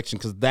right direction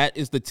because that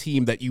is the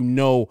team that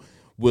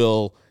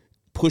will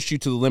push you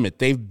to the limit.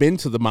 They've been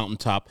to the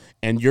mountaintop,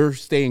 and you're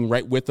staying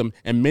right with them.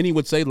 And many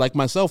would say, like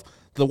myself,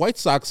 the White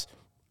Sox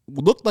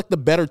looked like the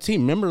better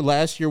team. Remember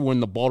last year when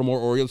the Baltimore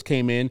Orioles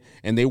came in,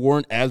 and they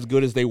weren't as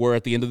good as they were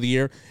at the end of the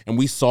year, and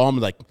we saw them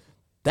like,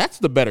 that's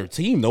the better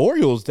team. The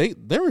Orioles,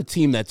 they're a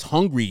team that's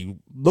hungry,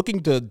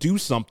 looking to do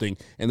something,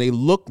 and they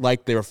look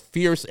like they're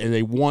fierce and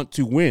they want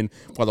to win,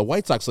 while the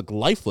White Sox look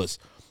lifeless.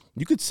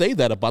 You could say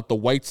that about the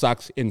White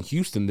Sox in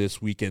Houston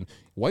this weekend.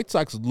 White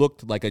Sox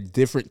looked like a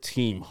different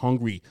team,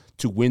 hungry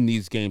to win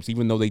these games,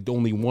 even though they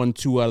only won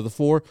 2 out of the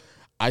 4.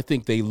 I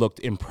think they looked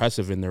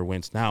impressive in their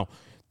wins. Now,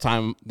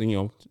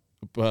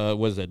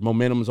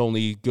 momentum's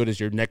only good as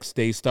your next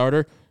day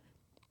starter.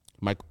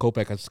 Michael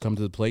Kopech has to come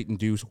to the plate and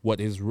do what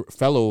his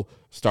fellow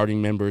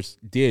starting members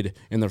did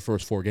in their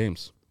first 4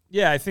 games.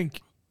 Yeah, I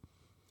think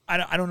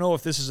I don't know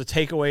if this is a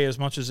takeaway as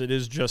much as it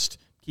is just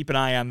keep an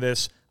eye on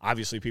this.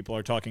 Obviously, people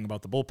are talking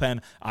about the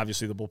bullpen.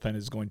 Obviously, the bullpen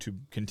is going to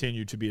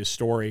continue to be a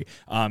story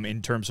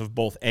in terms of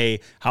both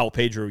A, how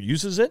Pedro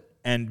uses it,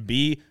 and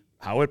B,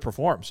 how it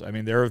performs. I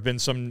mean, there have been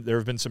some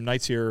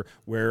nights here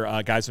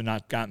where guys have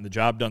not gotten the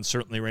job done.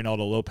 Certainly, Reynaldo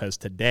Lopez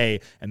today,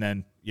 and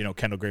then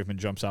Kendall Graveman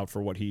jumps out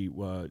for what he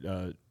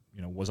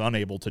was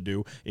unable to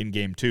do in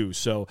Game 2.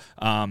 So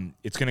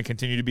it's going to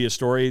continue to be a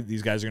story.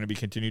 These guys are going to be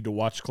continued to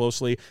watch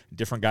closely.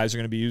 Different guys are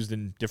going to be used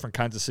in different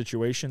kinds of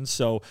situations.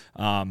 So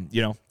I'm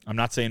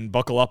not saying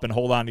buckle up and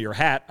hold on to your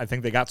hat. I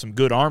think they got some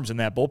good arms in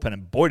that bullpen,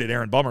 and boy, did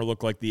Aaron Bummer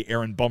look like the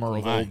Aaron Bummer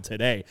of old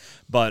today.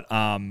 But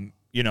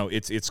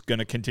it's going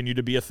to continue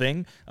to be a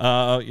thing,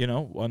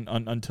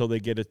 until they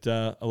get it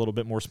a little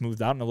bit more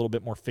smoothed out and a little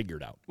bit more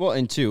figured out. Well,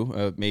 and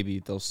 2, maybe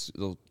they'll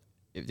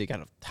they got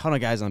a ton of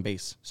guys on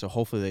base, so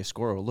hopefully they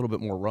score a little bit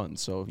more runs.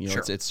 So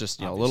it's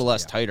just a little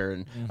less tighter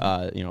and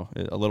a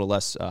little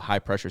less high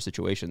pressure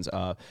situations.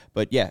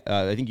 But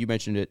I think you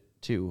mentioned it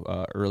too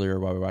earlier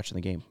while we were watching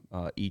the game.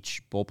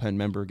 Each bullpen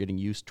member getting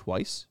used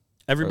twice.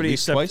 Everybody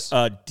except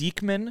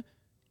Diekman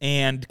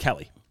and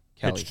Kelly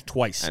pitched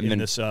twice in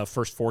this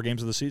first 4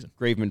 games of the season.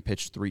 Graveman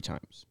pitched 3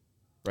 times.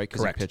 Right,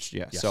 because he pitched,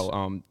 Yes.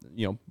 So,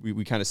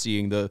 we kind of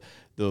seeing the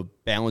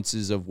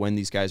balances of when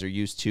these guys are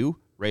used to.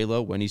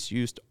 Raylo, when he's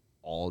used,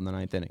 all in the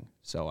 9th inning.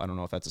 So I don't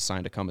know if that's a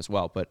sign to come as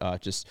well,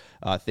 but just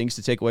things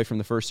to take away from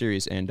the first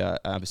series. And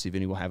obviously,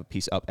 Vinny will have a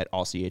piece up at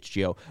All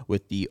CHGO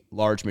with the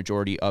large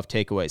majority of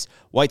takeaways.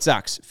 White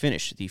Sox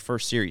finish the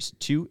first series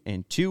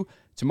 2-2.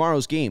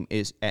 Tomorrow's game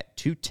is at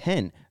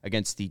 2:10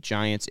 against the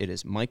Giants. It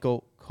is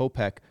Michael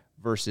Kopech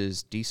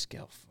versus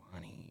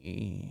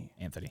DeScalfani.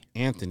 Anthony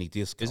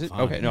DeScalfani. Is it?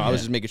 Okay, no, I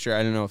was just making sure. I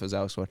didn't know if it was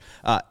Alex Wood.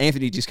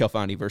 Anthony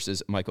DeScalfani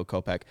versus Michael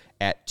Kopech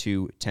at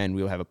 2:10.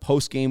 We will have a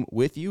post-game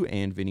with you,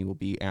 and Vinny will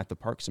be at the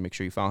park, so make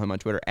sure you follow him on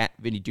Twitter at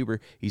Vinny Duber.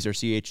 He's our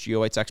CHGO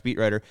White Sox beat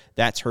writer.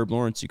 That's Herb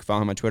Lawrence. You can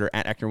follow him on Twitter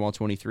at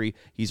Ecknerwall23.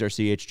 He's our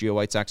CHGO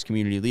White Sox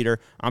community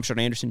leader. I'm Sean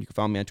Anderson. You can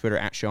follow me on Twitter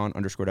at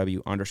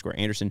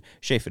Sean_W_Anderson.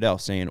 Shea Fidel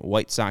saying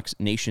White Sox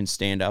Nation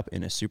stand up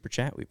in a super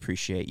chat. We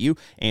appreciate you.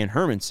 And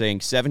Herman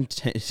saying 7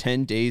 to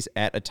 10 days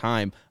at a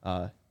time.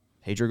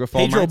 Pedro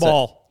Grifol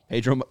mindset.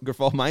 Pedro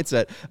Grifol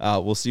mindset.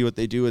 We'll see what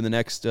they do in the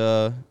next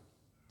 3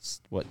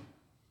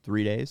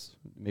 days.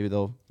 Maybe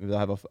they'll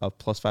have a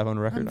plus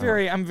 500 record.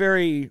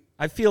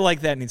 I feel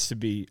like that needs to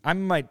be. I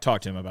might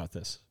talk to him about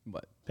this.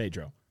 What?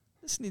 Pedro?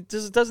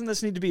 Doesn't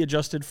this need to be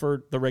adjusted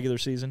for the regular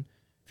season?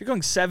 If you're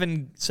going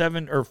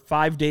 7 or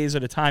 5 days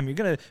at a time, you're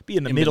going to be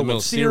in the middle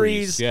of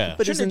series. Yeah,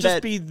 but shouldn't it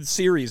just be the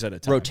series at a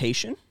time?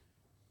 Rotation?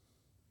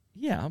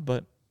 Yeah,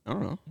 but I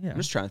don't know. Yeah. I'm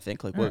just trying to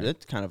think. Like,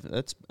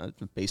 that's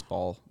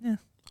baseball. Yeah.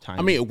 Time.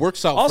 I mean, it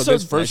works out Also, for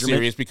this first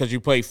series because you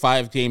play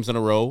 5 games in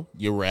a row,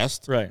 you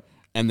rest, right,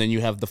 and then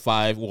you have the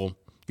 5. Well,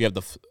 you have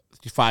the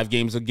 5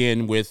 games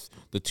again with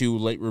the 2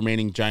 late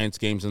remaining Giants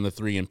games and the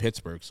 3 in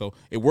Pittsburgh. So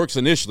it works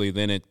initially,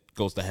 then it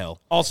goes to hell.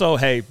 Also,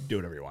 hey, do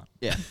whatever you want.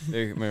 Yeah,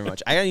 very, very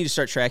much. I need to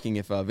start tracking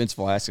if Vince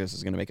Velasquez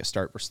is going to make a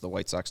start versus the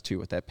White Sox too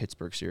with that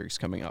Pittsburgh series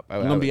coming up.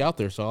 I'm going to be out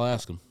there, so I'll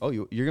ask him. Oh,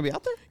 you're going to be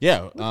out there?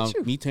 Yeah,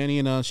 me, Tanny,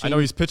 and Shane. I know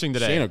he's pitching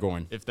today. Shane are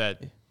going. If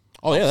that.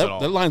 Oh yeah,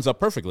 that lines up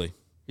perfectly.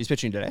 He's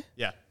pitching today?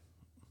 Yeah.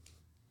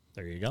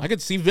 There you go. I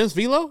could see Vince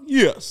Velo?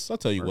 Yes, I'll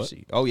tell you what.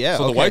 Oh, yeah.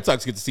 So the White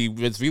Sox get to see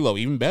Vince Velo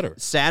even better.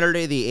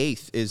 Saturday the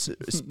 8th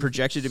is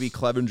projected to be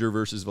Clevenger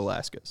versus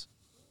Velasquez.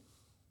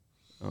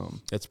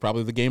 That's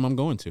probably the game I'm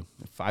going to.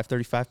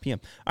 5:35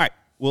 p.m. All right,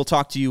 we'll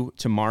talk to you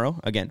tomorrow.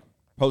 Again,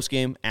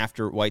 post-game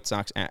after White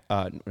Sox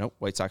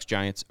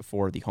Giants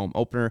for the home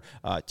opener,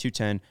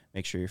 2:10.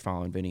 Make sure you're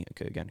following Vinny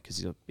again because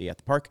he'll be at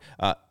the park.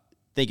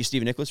 Thank you,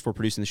 Stephen Nicholas, for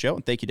producing the show,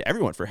 and thank you to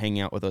everyone for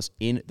hanging out with us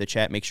in the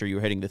chat. Make sure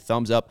you're hitting the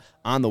thumbs up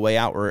on the way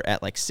out. We're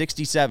at like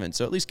 67,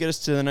 so at least get us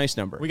to the nice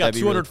number. We got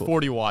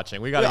 240 really cool.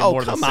 watching. We got to get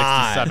more than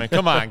 67.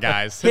 Come on,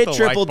 guys. Hit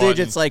triple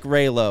digits like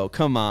Ray Lowe.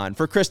 Come on.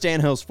 For Chris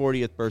Danhill's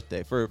 40th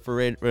birthday. For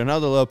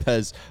Ronaldo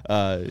Lopez,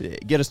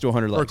 get us to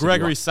 100 likes. For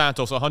Gregory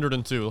Santos,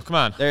 102. Come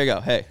on. There you go.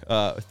 Hey,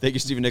 thank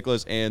you, Stephen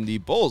Nicholas. And the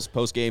Bulls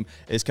postgame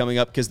is coming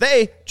up because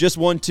they just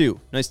won 2.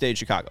 Nice day in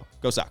Chicago.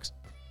 Go Sox.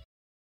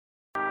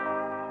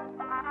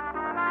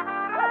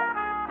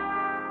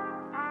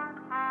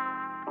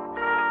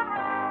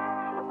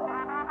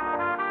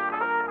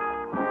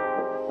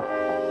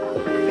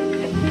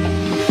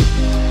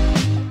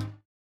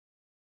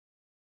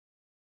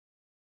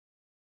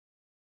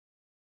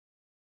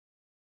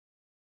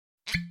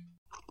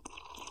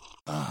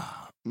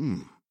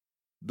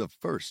 The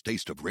first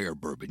taste of rare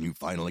bourbon you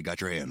finally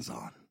got your hands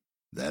on.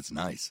 That's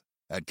nice.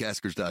 At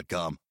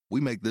Caskers.com, we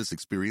make this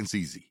experience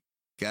easy.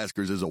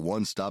 Caskers is a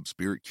one-stop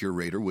spirit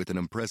curator with an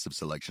impressive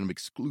selection of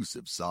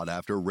exclusive,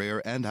 sought-after,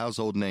 rare, and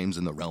household names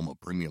in the realm of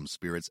premium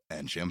spirits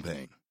and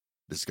champagne.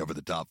 Discover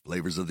the top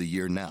flavors of the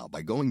year now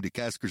by going to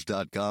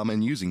Caskers.com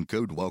and using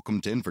code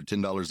WELCOME10 for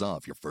 $10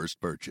 off your first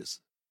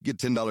purchase. Get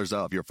 $10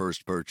 off your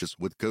first purchase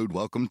with code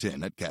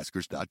WELCOME10 at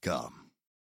Caskers.com.